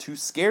now. Too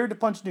scared to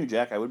punch New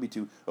Jack. I would be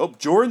too. Oh,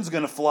 Jordan's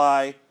going to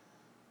fly.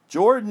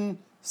 Jordan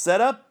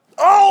set up.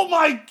 Oh,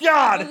 my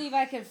God! I believe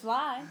I could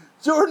fly.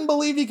 Jordan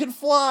believed he could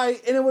fly,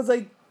 and it was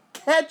a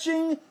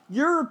catching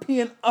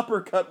European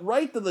uppercut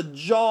right to the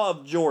jaw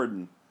of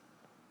Jordan.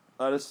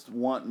 I just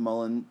want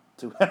Mullen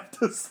to have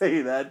to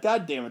say that.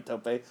 God damn it,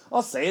 Tope.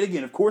 I'll say it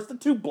again. Of course, the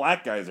two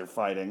black guys are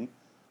fighting.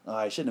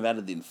 I shouldn't have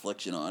added the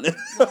infliction on it.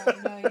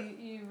 No,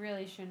 you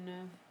really shouldn't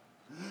have.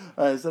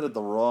 I said it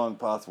the wrong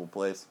possible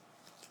place.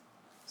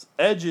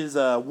 Edge is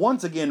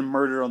once again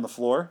murdered on the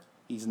floor.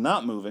 He's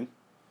not moving.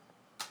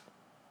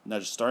 Now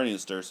just starting to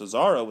stir.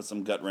 Cesaro with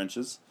some gut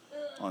wrenches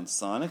on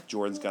Sonic.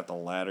 Jordan's got the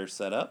ladder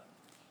set up.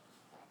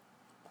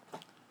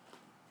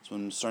 So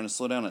I'm starting to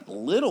slow down a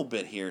little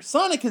bit here.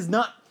 Sonic is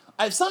not...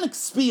 Sonic's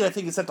speed, I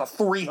think, is set to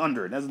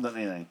 300. Hasn't done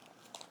anything.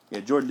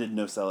 Yeah, Jordan did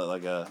no-sell it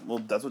like a... Well,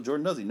 that's what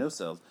Jordan does. He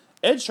no-sells.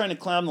 Edge trying to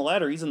climb the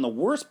ladder. He's in the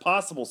worst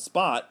possible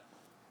spot.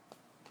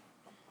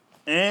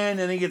 And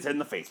then he gets hit in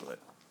the face with it.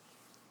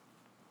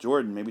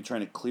 Jordan maybe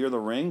trying to clear the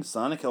ring.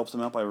 Sonic helps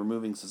him out by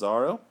removing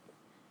Cesaro.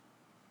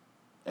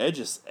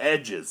 Edge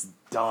is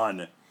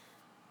done.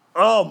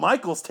 Oh,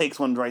 Michaels takes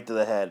one right to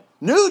the head.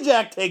 New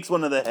Jack takes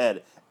one to the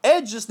head.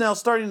 Edge is now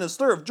starting to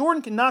stir. If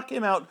Jordan can knock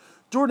him out,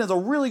 Jordan has a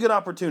really good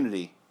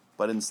opportunity.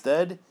 But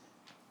instead,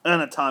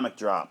 an atomic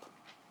drop.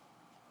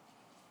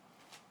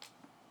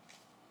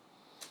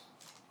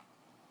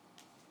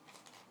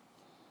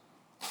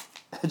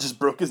 Edge just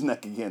broke his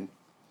neck again.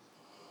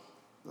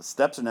 The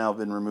steps are now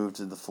been removed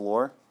to the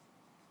floor.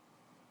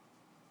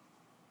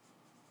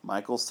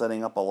 Michaels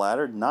setting up a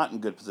ladder, not in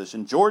good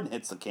position. Jordan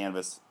hits the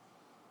canvas.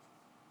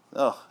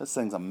 Ugh, this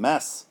thing's a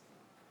mess.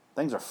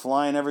 Things are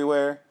flying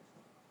everywhere.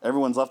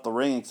 Everyone's left the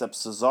ring except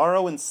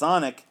Cesaro and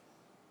Sonic.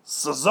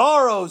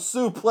 Cesaro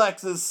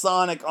suplexes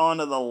Sonic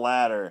onto the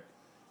ladder.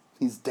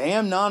 These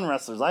damn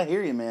non-wrestlers. I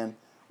hear you, man.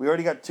 We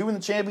already got two in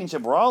the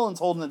championship. Rollins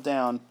holding it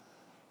down.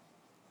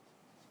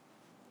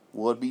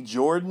 Will it be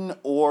Jordan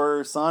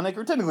or Sonic?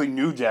 Or technically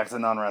New Jack's a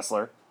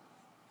non-wrestler.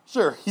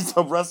 Sure, he's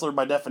a wrestler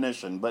by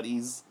definition, but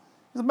he's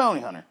a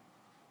bounty hunter.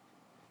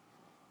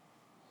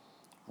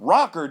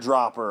 Rocker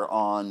dropper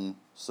on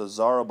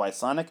Cesaro by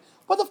Sonic.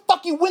 What the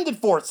fuck you winded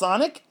for,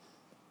 Sonic?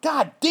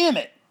 God damn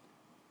it.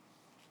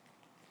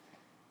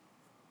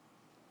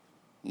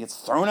 He gets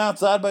thrown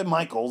outside by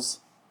Michaels.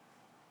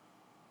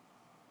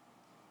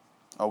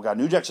 Oh god,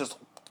 New Jack's just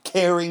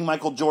carrying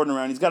Michael Jordan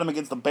around. He's got him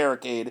against the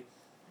barricade.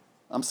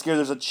 I'm scared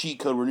there's a cheat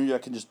code where New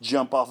Jack can just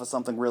jump off of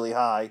something really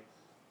high.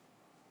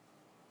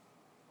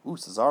 Ooh,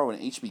 Cesaro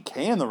and HBK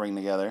in the ring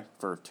together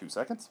for 2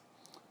 seconds.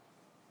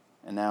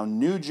 And now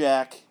New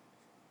Jack.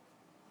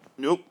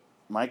 Nope.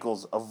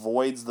 Michaels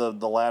avoids the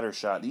ladder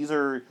shot. These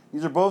are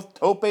both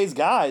Tope's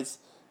guys.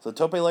 So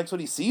Tope likes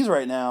what he sees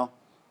right now.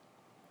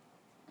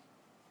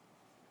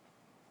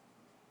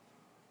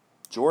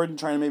 Jordan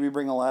trying to maybe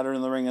bring a ladder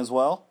in the ring as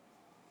well.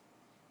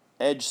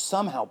 Edge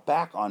somehow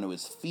back onto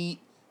his feet,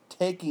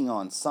 taking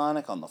on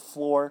Sonic on the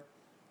floor.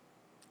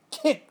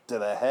 Kick to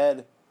the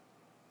head.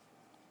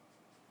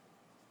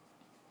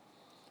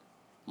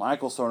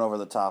 Michaels thrown over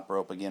the top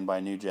rope again by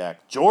New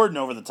Jack. Jordan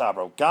over the top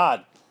rope.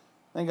 God,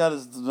 thank God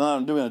is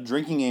not doing a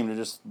drinking game to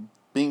just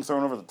being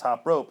thrown over the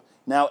top rope.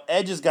 Now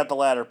Edge has got the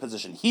ladder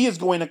position. He is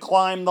going to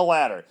climb the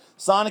ladder.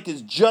 Sonic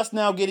is just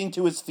now getting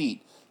to his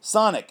feet.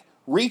 Sonic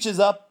reaches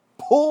up,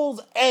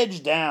 pulls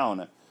Edge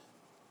down.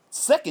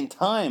 Second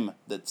time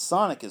that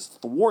Sonic has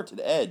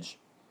thwarted Edge.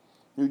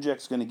 New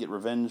Jack's going to get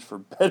revenge for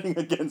betting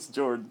against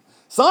Jordan.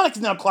 Sonic's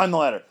now climbed the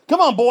ladder.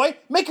 Come on, boy.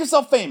 Make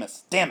yourself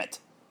famous. Damn it.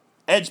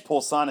 Edge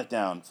pulls Sonic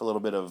down for a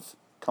little bit of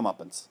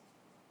comeuppance.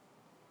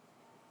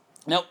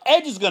 Now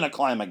Edge is going to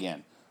climb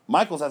again.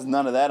 Michaels has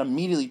none of that,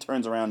 immediately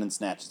turns around and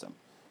snatches him.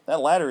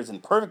 That ladder is in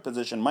perfect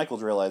position.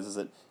 Michaels realizes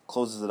it,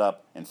 closes it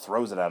up, and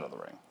throws it out of the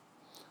ring.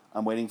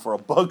 I'm waiting for a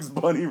Bugs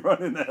Bunny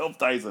run in to help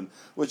Tyson,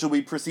 which will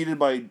be preceded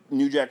by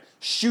New Jack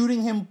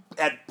shooting him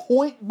at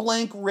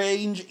point-blank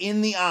range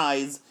in the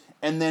eyes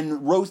and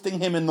then roasting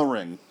him in the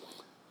ring.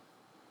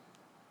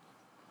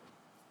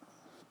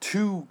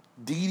 2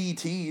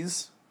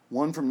 DDTs,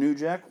 one from New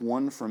Jack,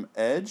 one from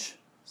Edge.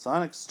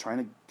 Sonic's trying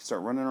to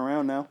start running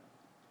around now.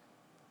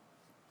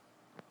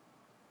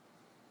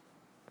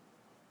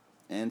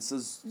 And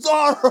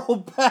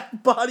Cesaro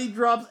back body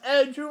drops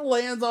Edge, who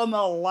lands on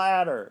the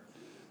ladder.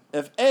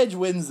 If Edge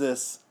wins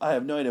this, I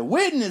have no idea.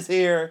 Witten is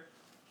here.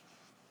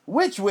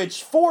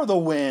 Witch for the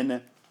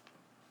win.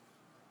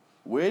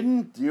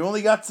 Witten, you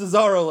only got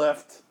Cesaro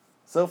left.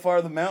 So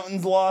far, the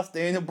Mountain's lost,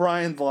 Daniel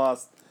Bryan's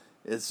lost.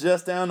 It's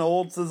just down to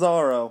old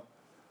Cesaro,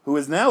 who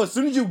is now, as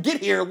soon as you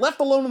get here,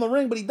 left alone in the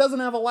ring, but he doesn't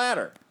have a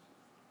ladder.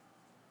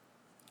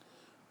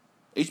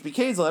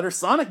 HBK's ladder.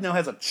 Sonic now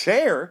has a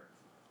chair.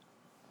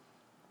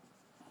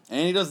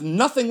 And he does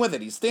nothing with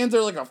it. He stands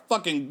there like a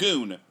fucking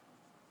goon.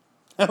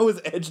 How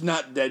is Edge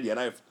not dead yet?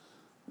 I have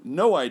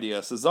no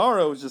idea.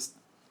 Cesaro is just...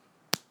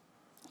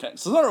 Okay,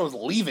 Cesaro is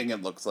leaving,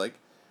 it looks like.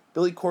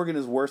 Billy Corgan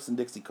is worse than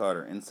Dixie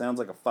Carter and sounds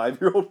like a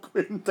 5-year-old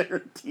Quentin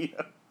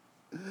Tarantino.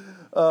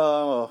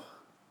 Oh,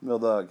 Mill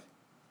Dog.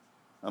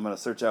 I'm going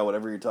to search out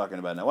whatever you're talking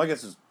about now. Well, I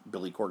guess it's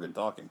Billy Corgan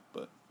talking,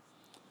 but...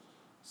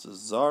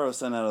 Cesaro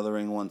sent out of the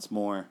ring once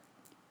more.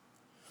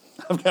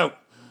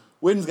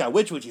 Witten's got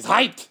Witch. He's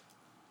hyped.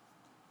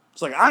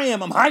 It's like, I'm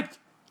hyped.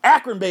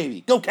 Akron,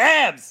 baby. Go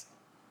Cavs.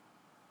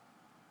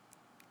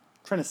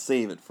 I'm trying to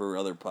save it for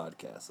other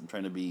podcasts. I'm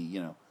trying to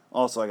be,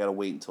 also I got to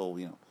wait until,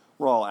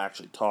 we're all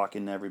actually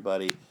talking to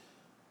everybody.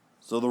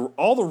 So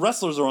all the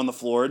wrestlers are on the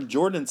floor.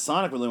 Jordan and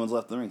Sonic are the only ones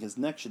left in the ring. His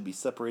neck should be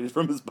separated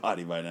from his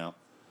body by now.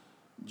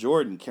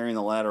 Jordan carrying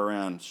the ladder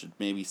around should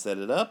maybe set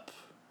it up.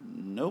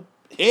 Nope.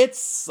 Hits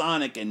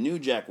Sonic and New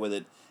Jack with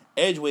it.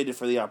 Edge waited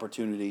for the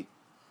opportunity.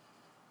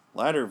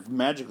 Ladder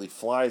magically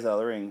flies out of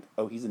the ring.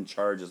 Oh, he's in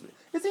charge. Is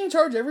he in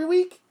charge every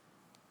week?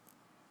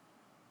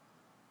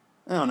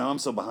 I don't know. I'm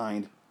so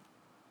behind.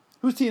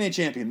 Who's TNA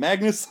champion?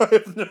 Magnus? I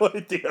have no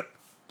idea.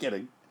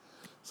 Kidding.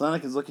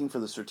 Sonic is looking for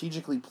the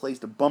strategically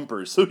placed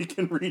bumpers so he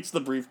can reach the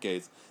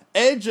briefcase.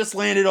 Edge just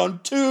landed on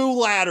 2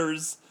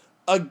 ladders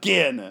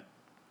again.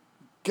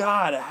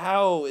 God,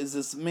 how is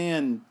this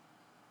man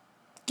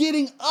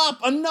getting up?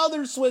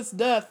 Another Swiss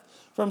death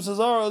from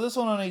Cesaro. This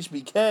one on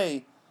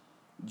HBK.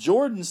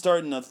 Jordan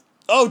starting to...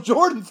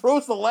 Jordan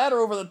throws the ladder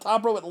over the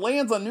top rope. It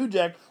lands on New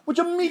Jack, which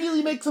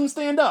immediately makes him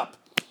stand up.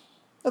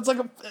 That's like,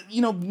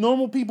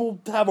 normal people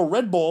have a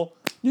Red Bull.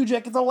 New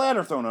Jack gets a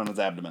ladder thrown on his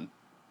abdomen.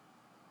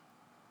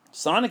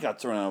 Sonic got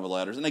thrown out of the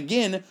ladders. And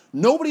again,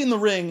 nobody in the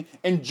ring,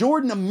 and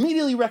Jordan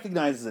immediately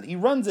recognizes it. He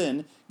runs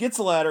in, gets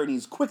the ladder, and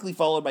he's quickly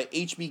followed by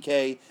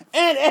HBK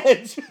and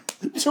Edge.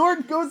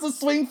 Jordan goes to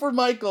swing for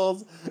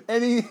Michaels,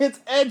 and he hits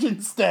Edge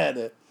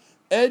instead.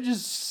 Edge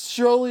is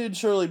slowly and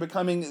surely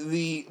becoming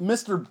the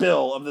Mr.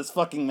 Bill of this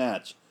fucking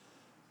match.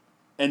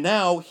 And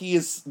now he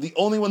is the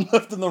only one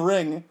left in the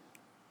ring.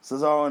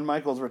 Cesaro and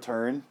Michaels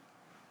return.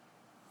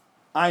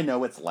 I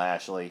know it's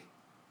Lashley.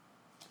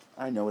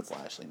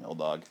 Mill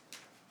Dog.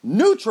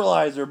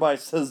 Neutralizer by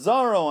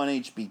Cesaro on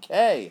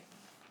HBK.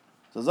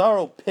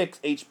 Cesaro picks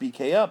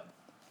HBK up.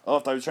 I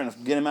thought he was trying to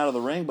get him out of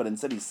the ring, but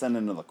instead he's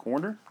sending him to the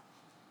corner.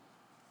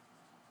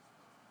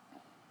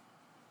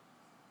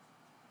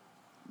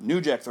 New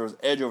Jack throws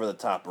Edge over the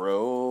top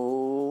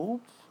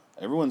rope.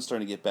 Everyone's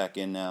starting to get back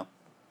in now.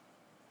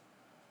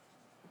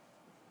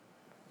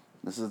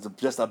 This is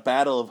just a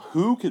battle of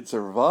who could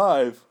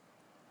survive.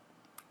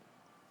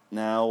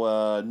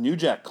 Now, New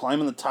Jack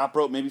climbing the top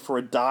rope, maybe for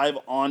a dive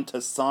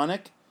onto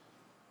Sonic.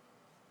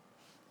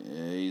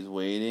 Yeah, he's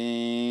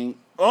waiting.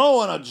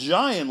 Oh, and a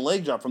giant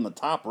leg drop from the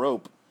top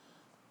rope.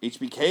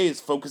 HBK is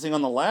focusing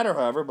on the ladder,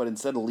 however, but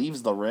instead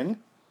leaves the ring.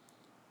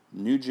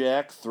 New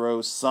Jack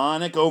throws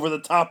Sonic over the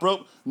top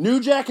rope. New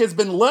Jack has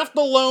been left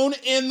alone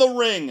in the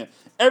ring.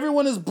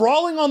 Everyone is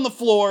brawling on the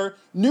floor.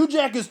 New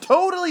Jack is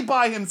totally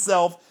by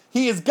himself.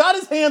 He has got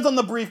his hands on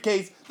the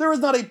briefcase. There is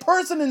not a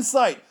person in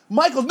sight.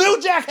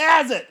 New Jack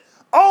has it.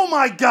 Oh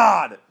my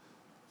God.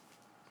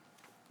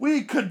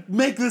 We could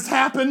make this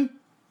happen.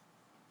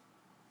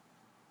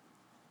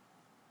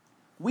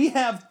 We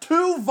have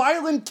 2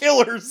 violent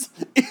killers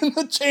in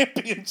the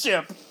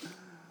championship.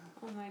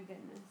 Oh my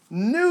goodness.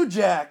 New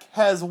Jack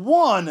has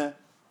won.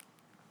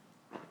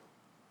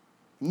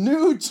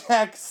 New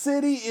Jack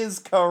City is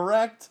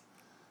correct.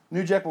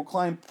 New Jack will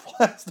climb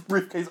past the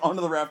briefcase onto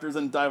the rafters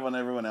and dive on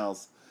everyone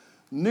else.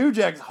 New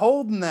Jack's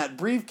holding that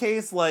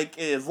briefcase like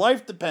his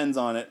life depends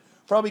on it.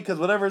 Probably because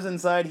whatever's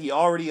inside, he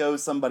already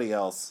owes somebody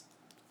else.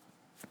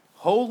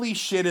 Holy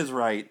shit is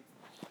right.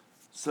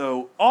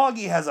 So,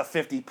 Augie has a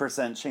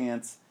 50%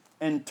 chance,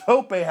 and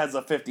Tope has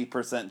a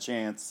 50%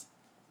 chance.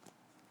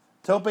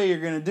 Tope, they're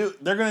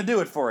gonna do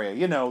it for you.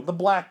 You know, the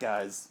black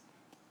guys.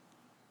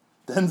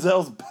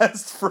 Denzel's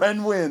best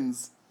friend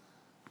wins.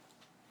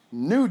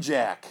 New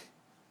Jack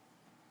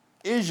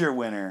is your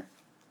winner,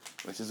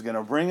 which is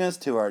gonna bring us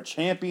to our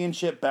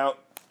championship bout.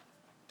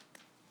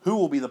 Who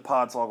will be the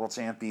Podswoggle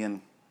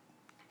champion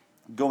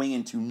going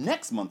into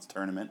next month's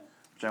tournament,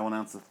 which I will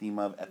announce the theme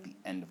of at the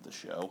end of the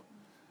show.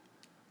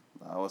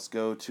 Let's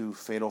go to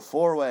Fatal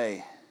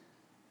 4-Way.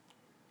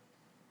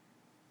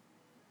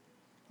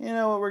 You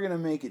know what? We're going to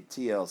make it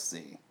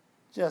TLC.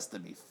 Just to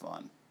be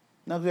fun.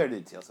 No, we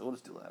already did TLC. We'll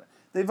just do that.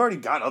 They've already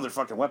got other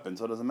fucking weapons,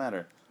 so it doesn't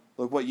matter.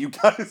 Look what you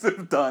guys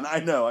have done. I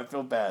know. I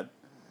feel bad.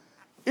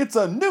 It's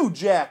a New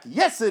Jack.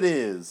 Yes, it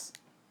is.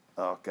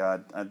 Oh,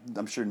 God.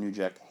 I'm sure New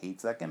Jack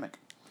hates that gimmick.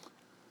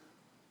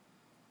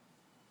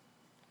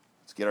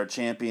 Let's get our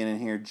champion in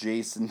here.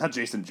 Not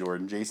Jason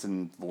Jordan.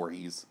 Jason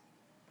Voorhees.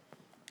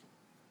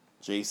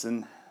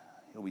 Jason,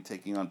 he'll be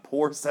taking on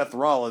poor Seth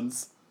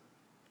Rollins,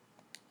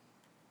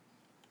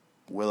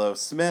 Willow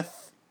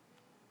Smith,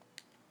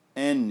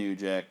 and New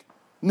Jack.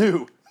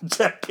 New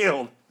Jack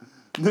killed.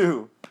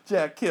 New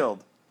Jack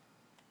killed.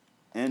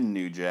 And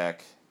New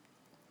Jack.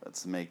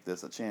 Let's make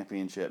this a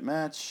championship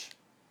match.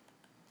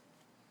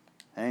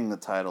 Hang the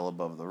title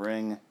above the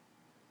ring.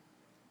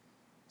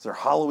 Is there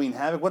Halloween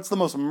Havoc? What's the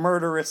most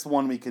murderous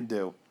one we could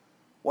do?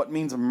 What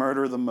means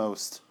murder the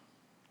most?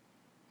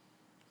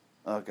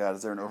 Oh, God,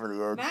 is there an over the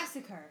edge?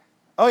 Massacre.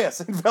 Oh, yeah,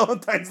 St.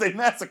 Valentine's Day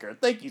Massacre.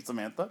 Thank you,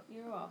 Samantha.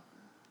 You're welcome.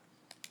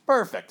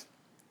 Perfect.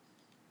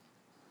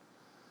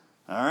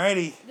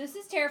 Alrighty. This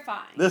is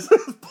terrifying. This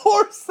is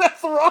poor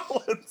Seth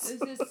Rollins. This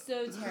is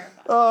so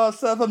terrifying. Oh,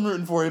 Seth, I'm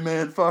rooting for you,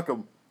 man. Fuck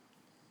him.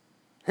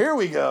 Here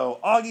we go.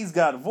 Augie's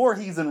got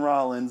Voorhees and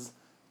Rollins.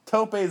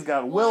 Tope's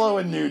got Willow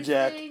and New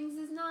Jack. Things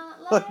is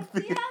not like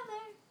the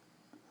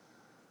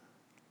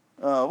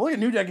other. Look at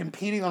New Jack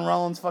impeding on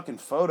Rollins' fucking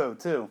photo,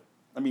 too.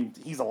 I mean,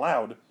 he's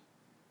allowed.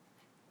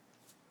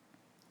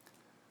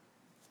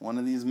 One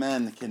of these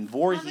men can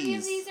Voorhees. How many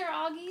of these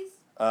are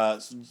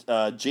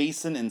Augies?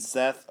 Jason and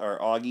Seth are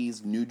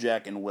Augie's. New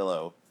Jack and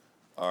Willow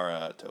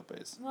are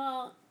Tope's.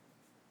 Well,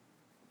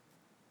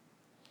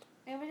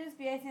 it would just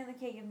be icing on the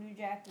cake if New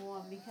Jack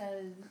won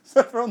because...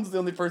 Seth Rollins is the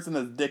only person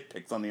that's dick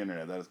pics on the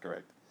internet. That is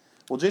correct.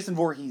 Well, Jason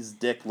Voorhees'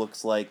 dick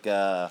looks like...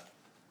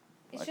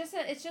 It's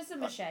just a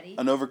machete.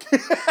 An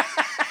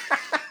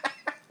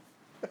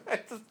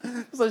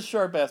It's a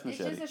sharp-ass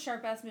machete. It's just a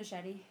sharp-ass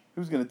machete.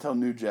 Who's going to tell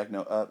New Jack,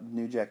 no,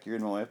 New Jack, you're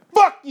in my way?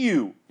 Fuck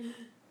you!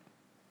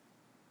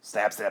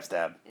 Stab, stab,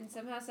 stab. And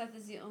somehow Seth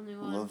is the only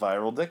one. The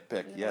viral dick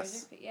pic, with a yes.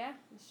 viral dick pic. Yeah,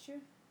 that's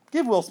true.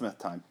 Give Will Smith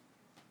time.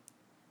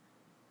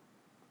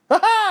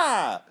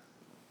 Ha-ha!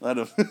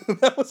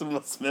 That wasn't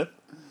Will Smith.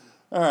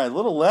 Alright, a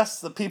little less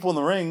the people in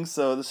the ring,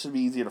 so this should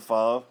be easier to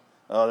follow.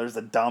 Oh, there's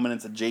the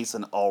dominance of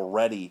Jason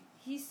already.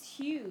 He's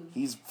huge.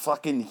 He's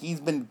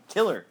been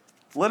killer.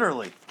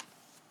 Literally.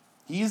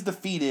 He's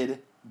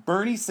defeated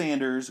Bernie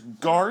Sanders,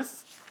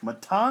 Garth,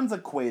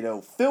 Matanza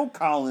Cueto, Phil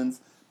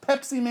Collins,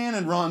 Pepsi Man,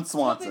 and Ron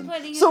Swanson.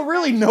 So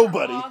really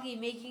nobody. Augie,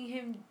 making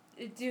him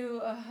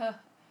do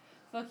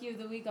fuck you of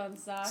the week on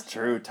Sasha. It's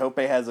true. Tope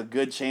has a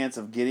good chance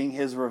of getting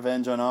his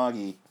revenge on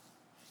Augie.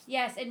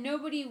 Yes, and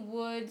nobody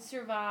would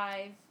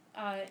survive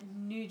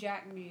New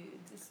Jack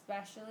nudes,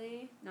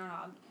 especially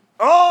not Augie.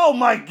 Oh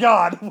my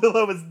God!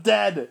 Willow is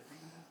dead.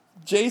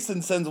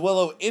 Jason sends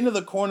Willow into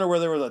the corner where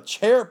there was a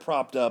chair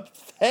propped up,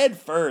 head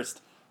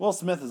first. Will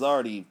Smith is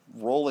already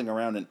rolling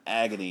around in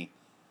agony.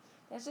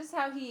 That's just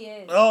how he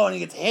is. Oh, and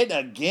he gets hit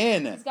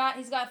again.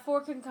 He's got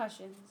 4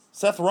 concussions.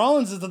 Seth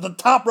Rollins is at the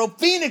top rope.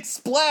 Phoenix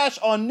splash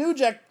on New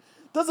Jack.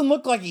 Doesn't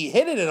look like he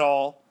hit it at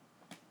all.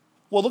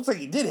 Well, it looks like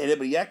he did hit it,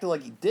 but he acted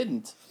like he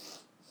didn't.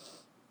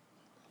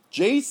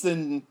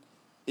 Jason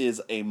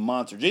is a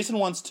monster. Jason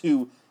wants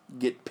to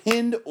get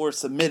pinned or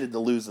submitted to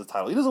lose the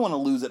title. He doesn't want to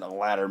lose it in a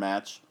ladder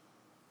match.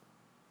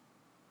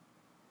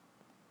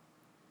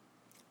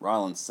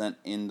 Rollins sent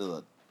into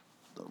the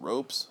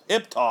ropes.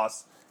 Hip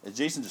toss as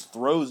Jason just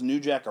throws New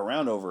Jack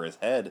around over his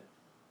head.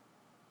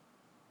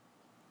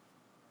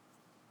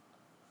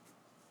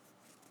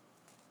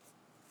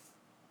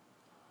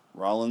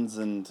 Rollins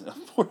and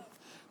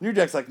New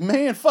Jack's like,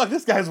 man, fuck,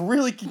 this guy's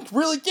really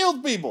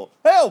killed people.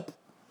 Help!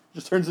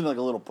 Just turns into like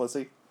a little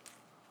pussy.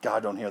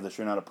 God, don't hear this.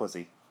 You're not a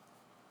pussy.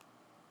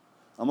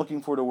 I'm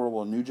looking forward to a world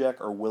where New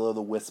Jack or Willow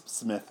the Wisp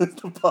Smith is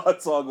the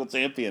Podswoggle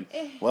champion.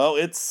 Well,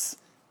 it's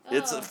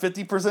a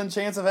 50%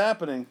 chance of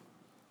happening.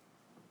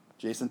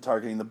 Jason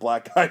targeting the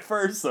black guy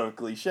first, so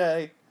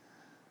cliche.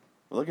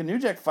 Look at New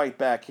Jack fight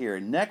back here.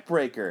 Neck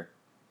breaker.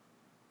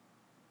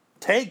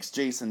 Takes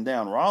Jason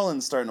down.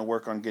 Rollins starting to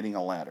work on getting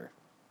a ladder.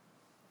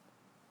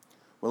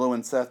 Willow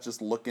and Seth just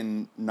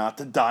looking not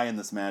to die in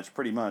this match,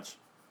 pretty much.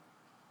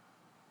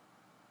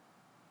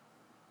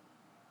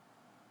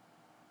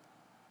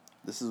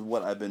 This is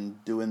what I've been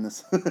doing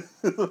this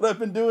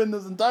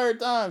entire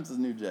time, says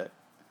New Jack.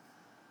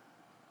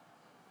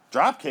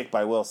 Drop kick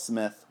by Willow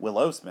Smith,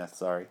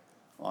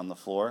 on the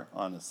floor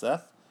onto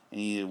Seth.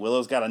 And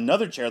Willow's got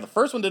another chair. The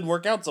first one didn't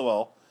work out so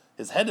well.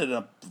 His head ended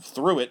up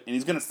through it, and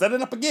he's going to set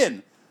it up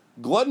again.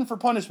 Glutton for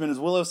punishment is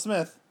Willow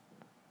Smith.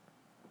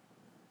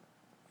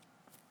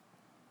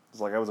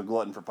 It's like I was a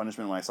glutton for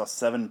punishment when I saw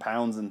 7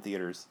 pounds in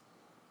theaters.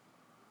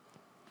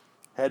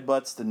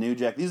 Headbutts to New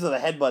Jack. These are the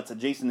headbutts that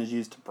Jason has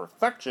used to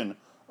perfection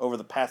over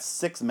the past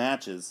 6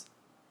 matches.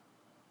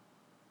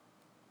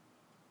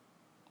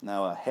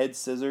 Now a head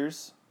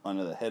scissors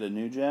onto the head of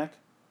New Jack.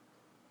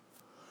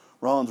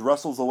 Rollins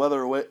wrestles the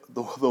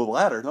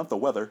ladder, not the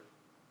weather.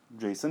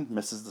 Jason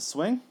misses the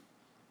swing.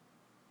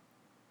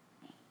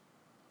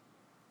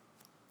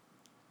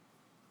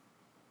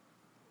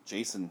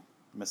 Jason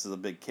misses a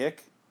big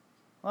kick.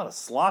 A lot of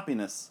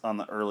sloppiness on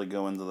the early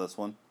goings of this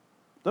one.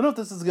 Don't know if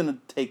this is going to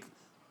take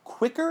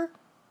quicker.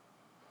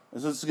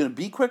 Is this going to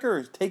be quicker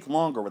or take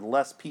longer with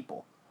less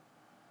people?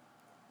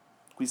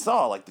 We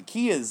saw, like, the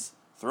key is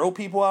throw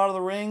people out of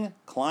the ring,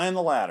 climb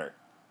the ladder.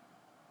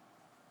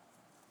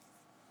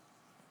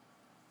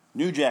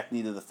 New Jack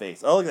needed the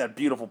face. Oh, look at that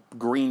beautiful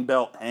green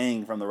belt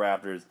hanging from the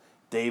rafters.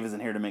 Dave isn't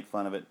here to make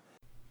fun of it.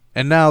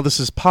 And now this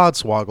is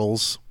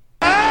Podswoggles.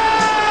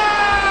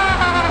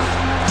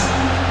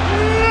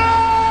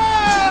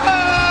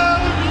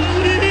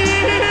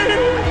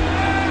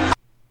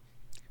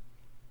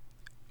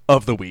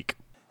 Of the week.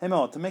 Hey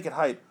Mel, to make it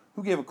hype,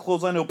 who gave a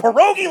clothesline to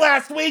Pierogi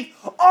last week?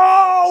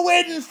 Oh,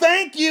 and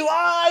thank you.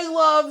 I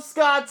love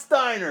Scott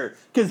Steiner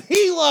because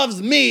he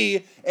loves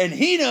me, and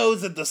he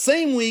knows that the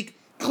same week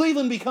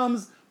Cleveland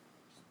becomes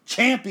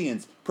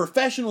champions,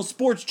 professional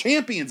sports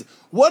champions.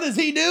 What does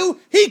he do?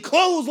 He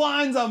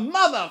clotheslines a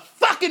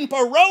motherfucking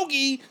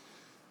pierogi.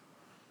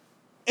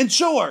 And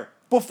sure,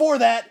 before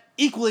that,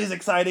 equally as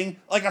exciting,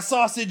 like a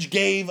sausage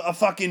gave a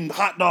fucking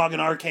hot dog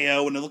an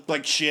RKO and it looked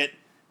like shit.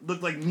 It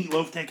looked like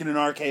Meatloaf taking an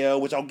RKO,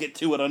 which I'll get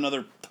to at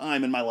another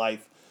time in my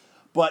life.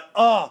 But,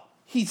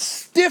 he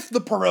stiffed the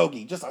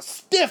pierogi. Just a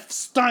stiff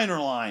Steiner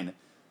line.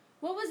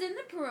 What was in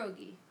the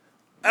pierogi?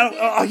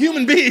 A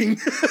human being.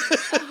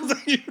 Was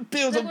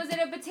it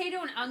a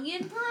potato and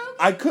onion pierogi?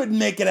 I couldn't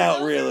make it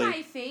out, really. Those are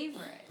my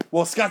favorite.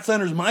 Well, Scott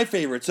Steiner's my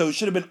favorite, so it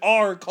should have been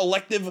our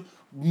collective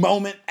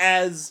moment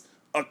as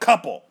a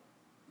couple.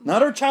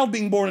 Not our child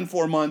being born in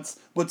 4 months,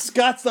 but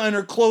Scott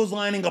Steiner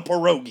clotheslining a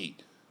pierogi.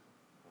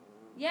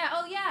 Yeah,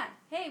 oh yeah.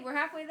 Hey, we're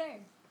halfway there.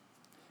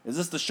 Is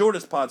this the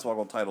shortest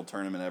Podswoggle title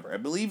tournament ever? I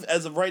believe,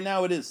 as of right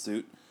now, it is,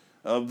 Suit.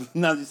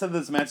 Now, you said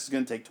this match is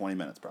going to take 20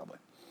 minutes, probably.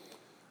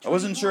 I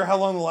wasn't sure how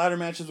long the ladder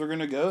matches were going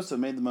to go, so it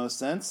made the most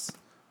sense.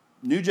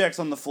 New Jack's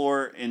on the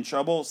floor in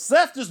trouble.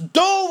 Seth just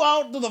dove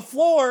out to the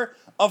floor,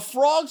 a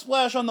frog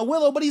splash on the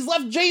Willow, but he's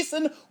left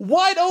Jason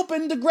wide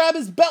open to grab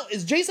his belt.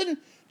 Jason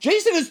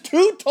is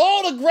too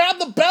tall to grab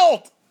the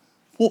belt.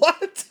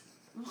 What?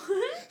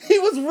 He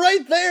was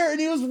right there, and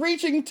he was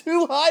reaching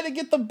too high to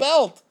get the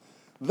belt.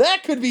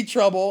 That could be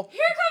trouble.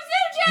 Here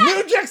comes New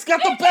Jack! New Jack's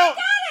got the belt!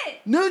 Got it!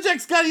 New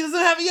Jack's got it. He doesn't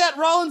have it yet.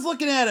 Rollins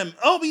looking at him.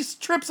 Oh, he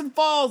trips and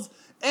falls.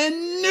 And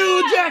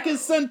New Jack is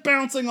sent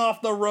bouncing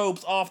off the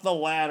ropes, off the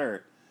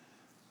ladder.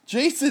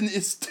 Jason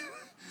is...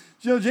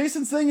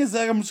 Jason's thing is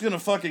that I'm just going to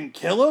fucking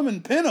kill him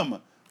and pin him.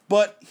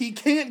 But he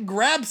can't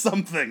grab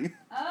something.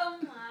 Oh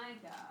my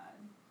god.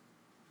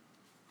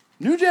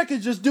 New Jack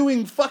is just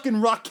doing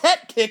fucking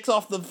rocket kicks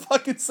off the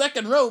fucking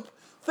second rope.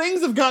 Things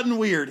have gotten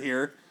weird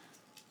here.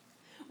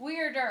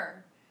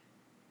 Weirder.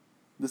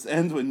 This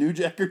ends when New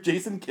Jack or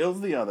Jason kills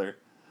the other.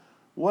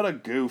 What a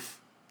goof.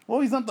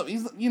 Well, he's not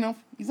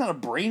a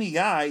brainy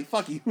guy.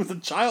 Fuck, he was a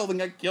child and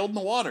got killed in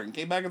the water and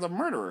came back as a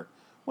murderer.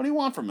 What do you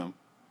want from him?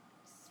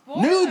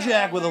 Spoiler New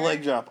Jack with a alert.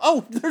 leg drop.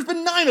 Oh, there's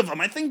been 9 of them.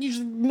 I think you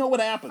should know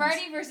what happens.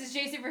 Freddy versus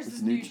Jason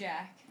versus New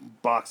Jack.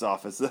 Box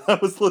office.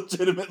 That was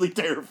legitimately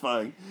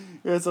terrifying.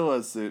 Yes, it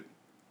was, Suit.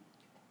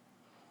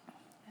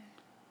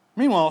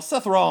 Meanwhile,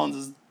 Seth Rollins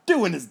is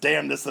doing his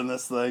damnedest in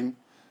this thing.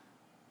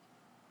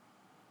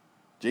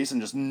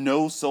 Jason just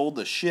no-sold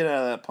the shit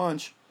out of that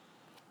punch.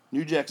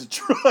 New Jack's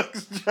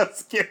drugs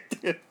just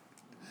kicked in.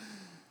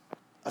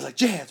 I was like,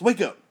 Jazz, wake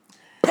up.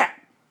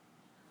 Pat!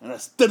 And I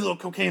stood a little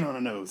cocaine on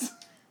her nose.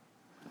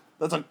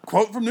 That's a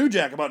quote from New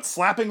Jack about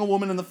slapping a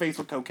woman in the face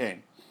with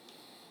cocaine.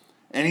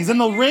 And he's in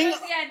the ring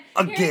Here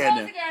it goes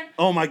again.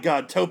 Oh my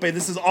god, Tope,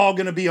 this is all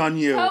gonna be on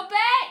you.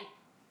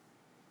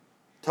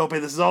 Tope,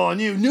 this is all on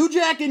you. New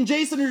Jack and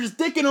Jason are just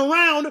dicking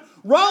around.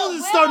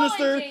 Rollins is starting to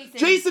stir.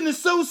 Jason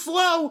is so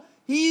slow.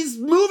 He's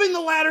moving the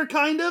ladder,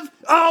 kind of.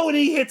 Oh, and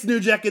he hits New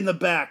Jack in the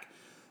back.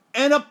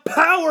 And a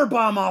power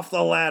bomb off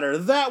the ladder.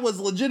 That was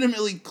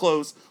legitimately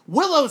close.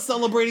 Willow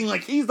celebrating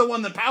like he's the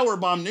one that power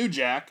bombed New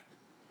Jack.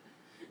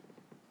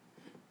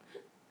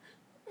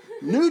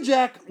 New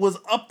Jack was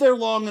up there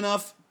long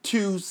enough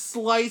to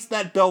slice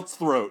that belt's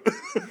throat.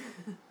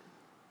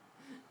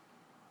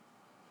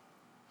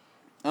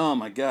 Oh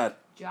my god.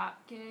 Drop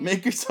kick.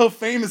 Make yourself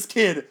famous,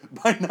 kid,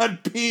 by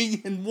not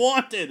being in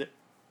Wanted.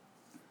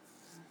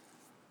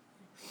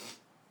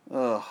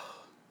 Ugh.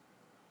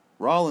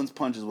 Rollins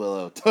punches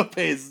Willow.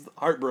 Tope's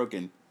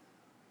heartbroken.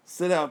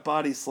 Sit out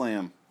body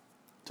slam.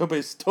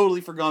 Tope's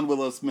totally forgone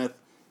Willow Smith,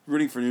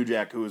 rooting for New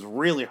Jack, who is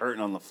really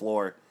hurting on the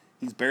floor.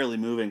 He's barely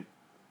moving.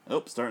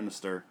 Oh, starting to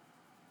stir.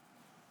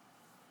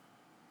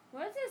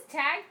 What's this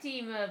tag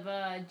team of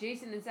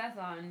Jason and Seth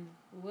on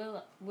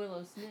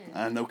Willow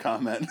Smith? No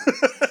comment.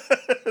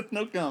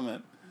 No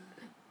comment.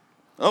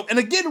 Oh, and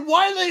again,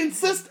 why do they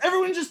insist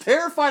everyone's just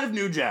terrified of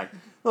New Jack?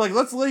 They're like,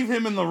 let's leave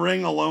him in the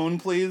ring alone,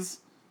 please.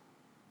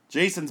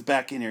 Jason's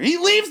back in here. He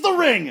leaves the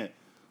ring!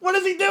 What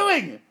is he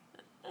doing?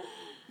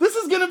 This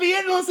is gonna be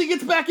it unless he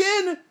gets back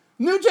in.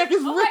 New Jack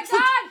is Oh my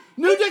God!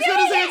 New Jack's got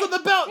his hands on the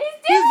belt.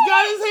 He's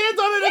got his hands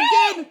on it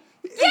again.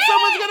 And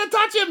someone's gonna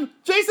touch him.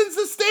 Jason's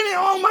just standing.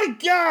 Oh my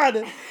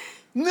god!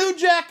 New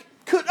Jack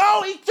could.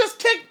 Oh, he just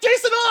kicked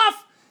Jason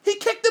off. He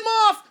kicked him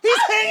off. He's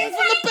hanging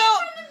from the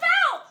belt.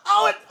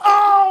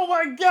 Oh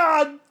my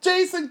god!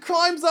 Jason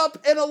climbs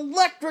up, an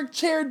electric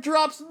chair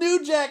drops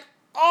New Jack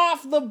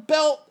off the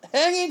belt,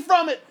 hanging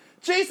from it.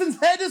 Jason's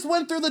head just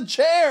went through the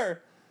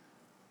chair.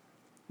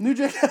 New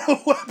Jack had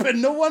a weapon.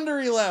 No wonder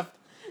he left.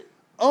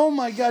 Oh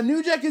my god,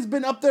 New Jack has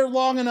been up there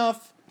long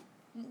enough.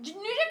 New Jack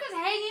was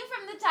hanging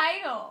from the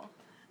title.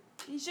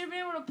 He should have been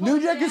able to pull New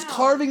it Jack down. is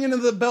carving into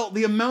the belt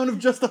the amount of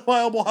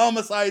justifiable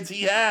homicides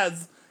he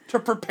has to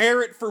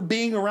prepare it for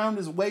being around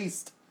his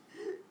waist.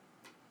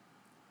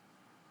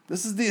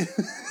 This is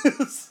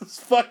this is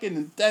fucking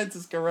intense,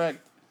 is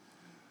correct.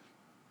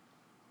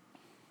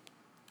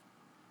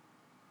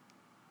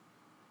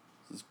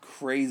 This is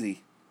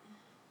crazy.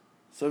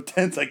 So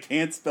tense I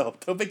can't spell.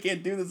 Tope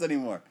can't do this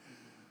anymore.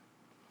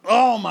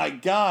 Oh my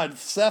god.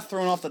 Seth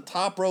thrown off the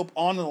top rope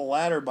onto the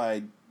ladder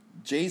by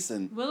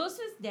Jason. Willow's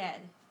is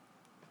dead.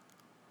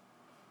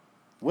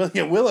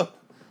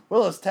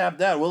 Willow's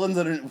tapped out. Willow's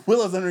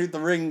underneath the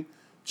ring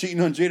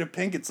cheating on Jada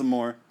Pinkett some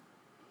more.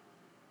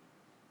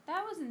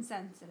 That was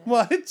insensitive.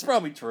 Well, it's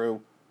probably true.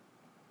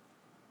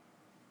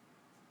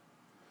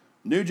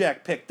 New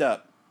Jack picked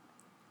up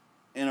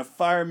in a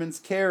fireman's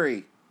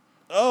carry.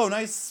 Oh,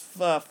 nice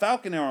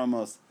Falcon Arrow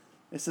almost.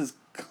 This is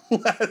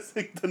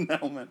classic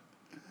denouement.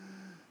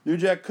 New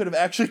Jack could have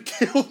actually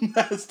killed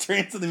Mass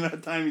Trance in the amount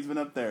of time he's been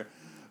up there.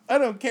 I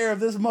don't care if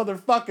this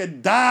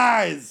motherfucker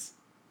dies.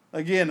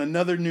 Again,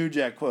 another New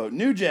Jack quote.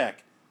 New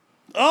Jack.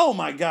 Oh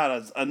my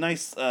god, a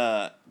nice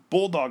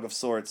bulldog of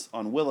sorts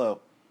on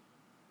Willow.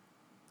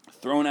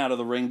 Thrown out of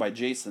the ring by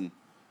Jason.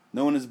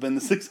 No one has been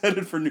this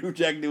excited for New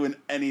Jack doing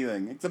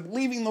anything, except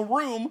leaving the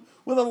room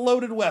with a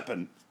loaded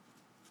weapon.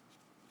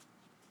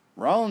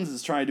 Rollins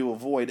is trying to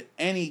avoid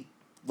any,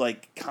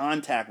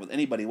 contact with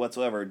anybody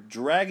whatsoever.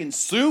 Dragon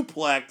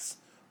suplex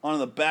on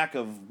the back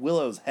of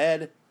Willow's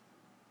head.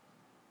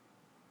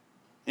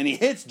 And he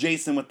hits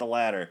Jason with the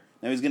ladder.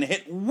 Now he's going to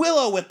hit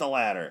Willow with the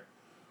ladder.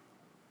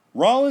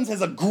 Rollins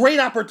has a great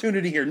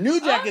opportunity here. New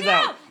Jack is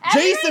out.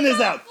 Jason is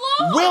out.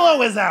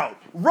 Willow is out.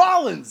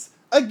 Rollins,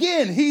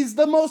 again, he's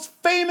the most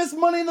famous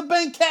Money in the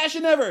Bank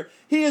cash-in ever.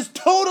 He is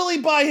totally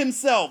by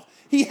himself.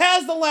 He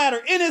has the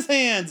ladder in his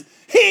hands.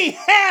 He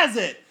has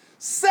it.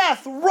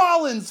 Seth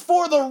Rollins,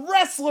 for the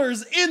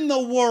wrestlers in the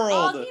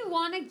world, Augie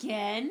won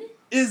again.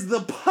 is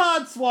the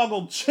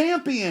Podswoggle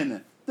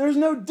champion. There's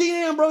no Dean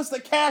Ambrose to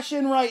cash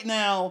in right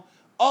now.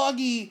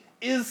 Augie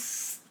is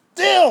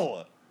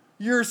still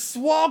your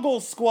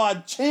Swoggle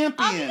Squad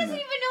champion. Augie doesn't even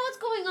know what's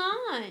going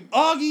on.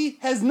 Augie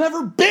has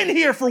never been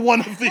here for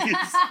one of these.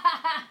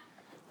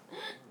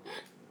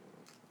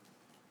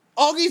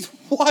 Augie's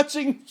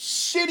watching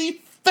shitty,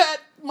 fat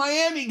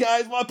Miami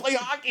guys while I play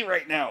hockey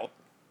right now.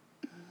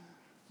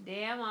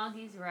 Damn,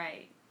 Augie's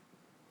right.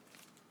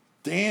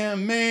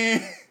 Damn,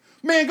 man.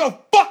 Man, go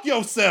fuck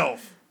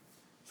yourself,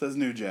 says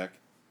New Jack.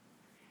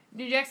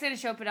 New Jack's gonna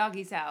show up at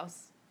Augie's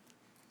house.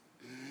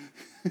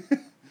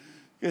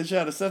 Good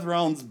shot of Seth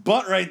Rollins'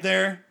 butt right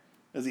there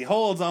as he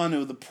holds on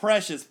to the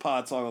precious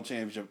Podswoggle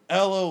Championship.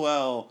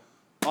 LOL.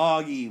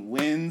 Augie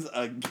wins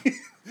again.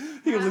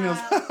 He goes and goes,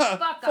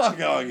 fuck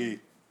Augie.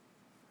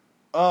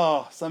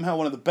 Oh, somehow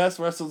one of the best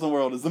wrestlers in the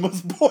world is the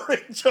most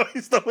boring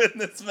choice to win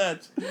this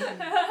match.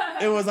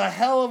 It was a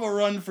hell of a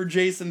run for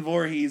Jason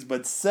Voorhees,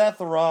 but Seth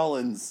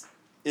Rollins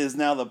is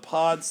now the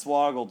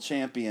Podswoggle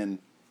champion.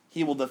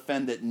 He will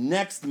defend it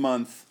next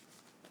month,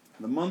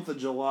 the month of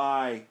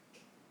July.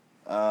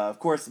 Of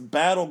course,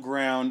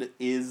 Battleground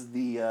is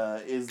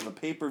the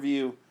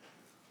pay-per-view.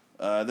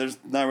 There's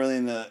not really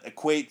an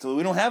equate, so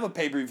we don't have a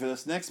pay-per-view for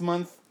this. Next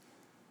month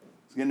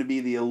is going to be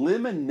the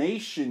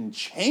Elimination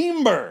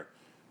Chamber.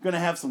 Going to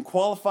have some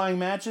qualifying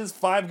matches.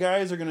 5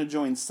 guys are going to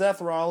join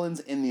Seth Rollins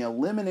in the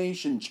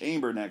Elimination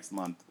Chamber next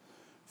month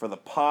for the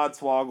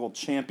Podswoggle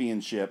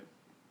Championship.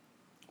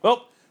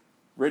 Well,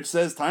 Rich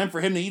says time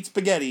for him to eat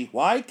spaghetti.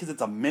 Why? Because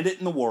it's a minute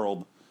in the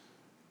world.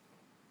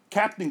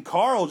 Captain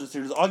Carl just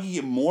here. Does Augie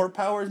get more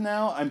powers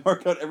now? I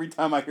mark out every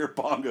time I hear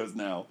bongos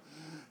now.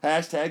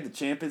 Hashtag the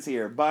champ is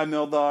here. Bye,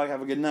 Mill Dog.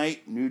 Have a good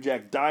night. New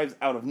Jack dives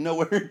out of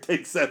nowhere and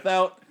takes Seth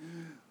out.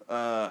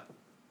 God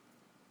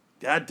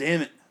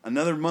damn it.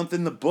 Another month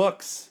in the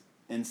books.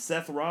 And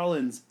Seth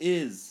Rollins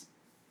is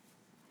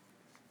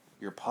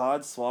your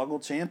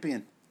Podswoggle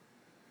champion.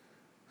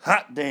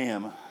 Hot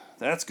damn.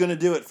 That's going to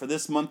do it for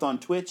this month on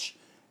Twitch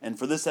and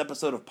for this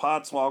episode of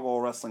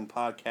Podswoggle Wrestling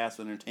Podcast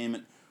with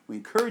Entertainment. We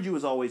encourage you,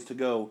 as always, to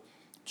go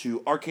to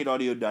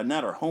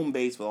arcadeaudio.net, our home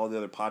base with all the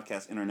other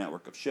podcast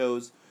network of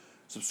shows.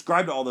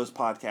 Subscribe to all those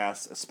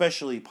podcasts,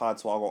 especially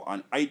Podswoggle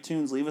on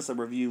iTunes. Leave us a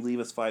review. Leave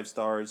us 5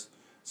 stars.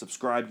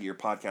 Subscribe, get your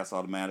podcast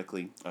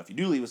automatically. If you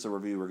do leave us a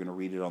review, we're going to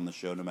read it on the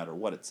show no matter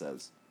what it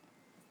says.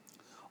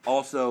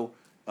 Also,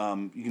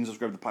 you can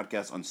subscribe to the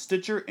podcast on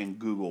Stitcher and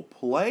Google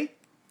Play.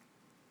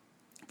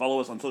 Follow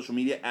us on social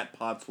media at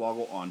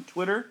Podswoggle on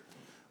Twitter.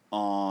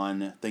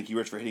 Thank you,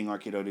 Rich, for hitting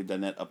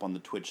arcadeaudio.net up on the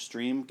Twitch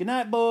stream. Good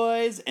night,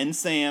 boys. And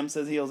Sam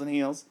says heels and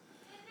heels.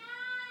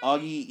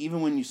 Augie,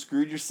 even when you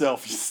screwed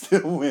yourself, you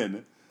still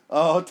win.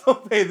 Oh,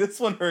 Tope, this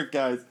one hurt,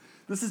 guys.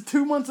 This is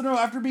 2 months in a row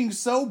after being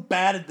so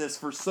bad at this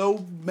for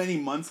so many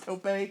months,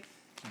 Tope.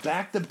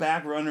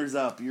 Back-to-back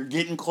runners-up. You're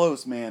getting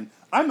close, man.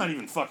 I'm not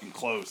even fucking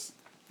close.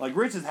 Like,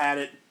 Rich has had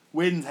it.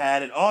 Widden's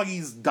had it.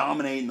 Augie's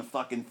dominating the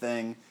fucking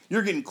thing.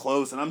 You're getting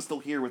close, and I'm still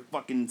here with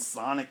fucking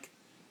Sonic.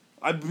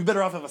 I'd be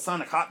better off if a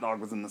Sonic hot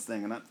dog was in this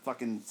thing and not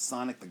fucking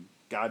Sonic the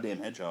goddamn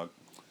hedgehog.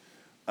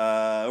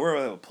 Where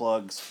are the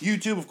plugs?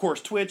 YouTube, of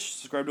course, Twitch.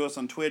 Subscribe to us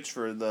on Twitch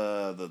for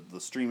the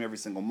stream every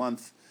single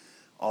month.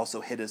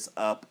 Also hit us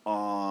up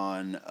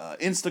on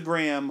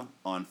Instagram,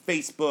 on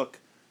Facebook.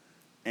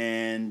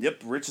 And,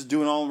 yep, Rich is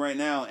doing all right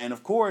now. And,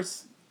 of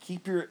course,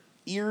 keep your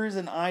ears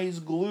and eyes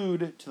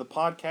glued to the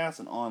podcast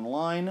and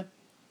online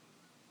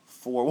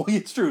well,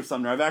 it's true,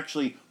 Sumner. I've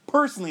actually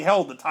personally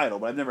held the title,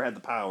 but I've never had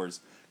the powers.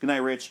 Good night,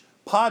 Rich.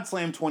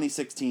 PodSlam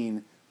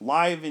 2016,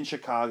 live in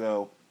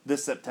Chicago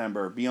this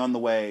September. Be on the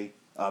way.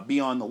 Be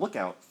on the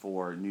lookout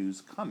for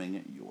news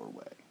coming your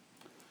way.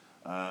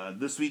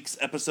 This week's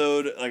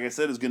episode, like I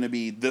said, is going to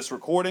be this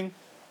recording.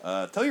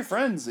 Tell your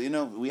friends,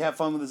 we have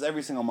fun with this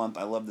every single month.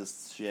 I love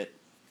this shit.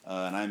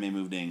 And I may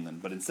move to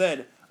England. But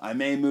instead, I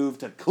may move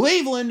to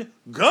Cleveland.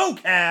 Go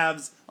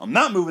Cavs! I'm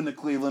not moving to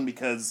Cleveland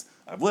because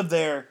I've lived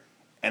there,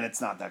 and it's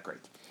not that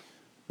great.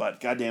 But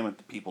goddamn it,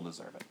 the people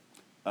deserve it.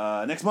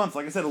 Next month,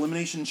 like I said,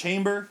 Elimination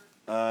Chamber.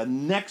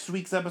 Next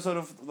week's episode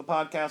of the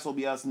podcast will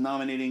be us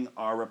nominating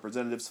our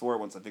representatives for it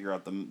once I figure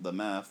out the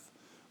math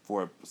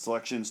for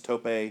selections.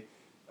 Tope, I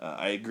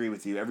agree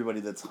with you. Everybody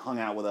that's hung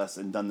out with us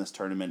and done this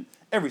tournament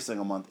every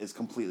single month is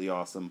completely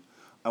awesome.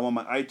 I want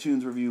my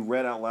iTunes review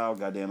read out loud,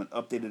 goddammit,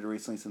 updated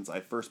recently since I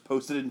first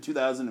posted it in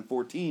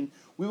 2014.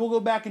 We will go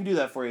back and do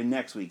that for you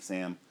next week,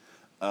 Sam.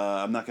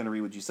 I'm not going to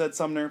read what you said,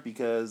 Sumner,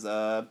 because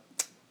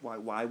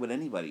why would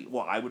anybody?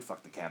 Well, I would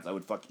fuck the Cavs. I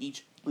would fuck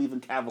each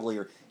Cleveland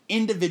Cavalier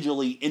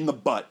individually in the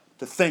butt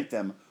to thank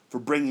them for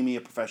bringing me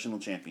a professional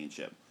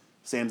championship.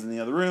 Sam's in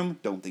the other room.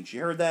 Don't think she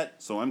heard that,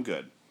 so I'm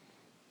good.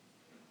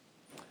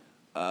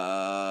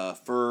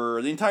 For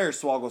the entire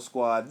Swoggle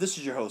squad, this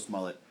is your host,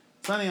 Mullet,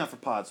 signing off for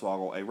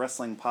Podswoggle, a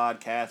wrestling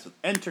podcast with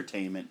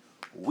entertainment.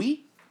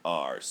 We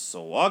are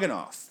swogging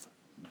off.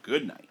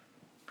 Good night.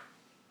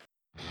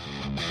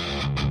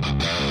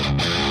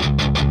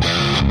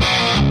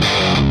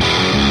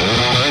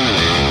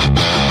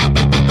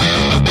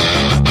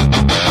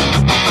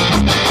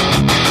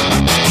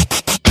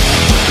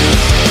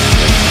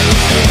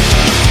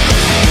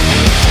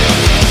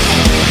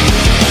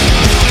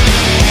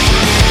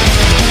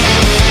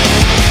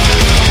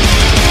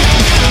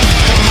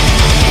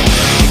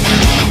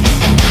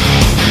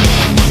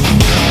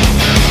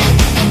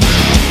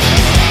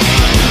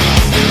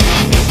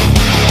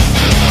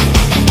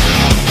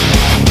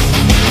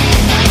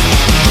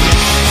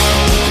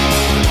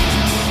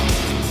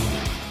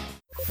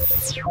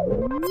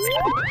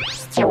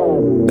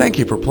 Thank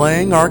you for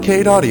playing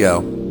Arcade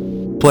Audio.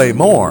 Play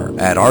more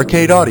at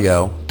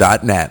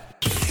arcadeaudio.net.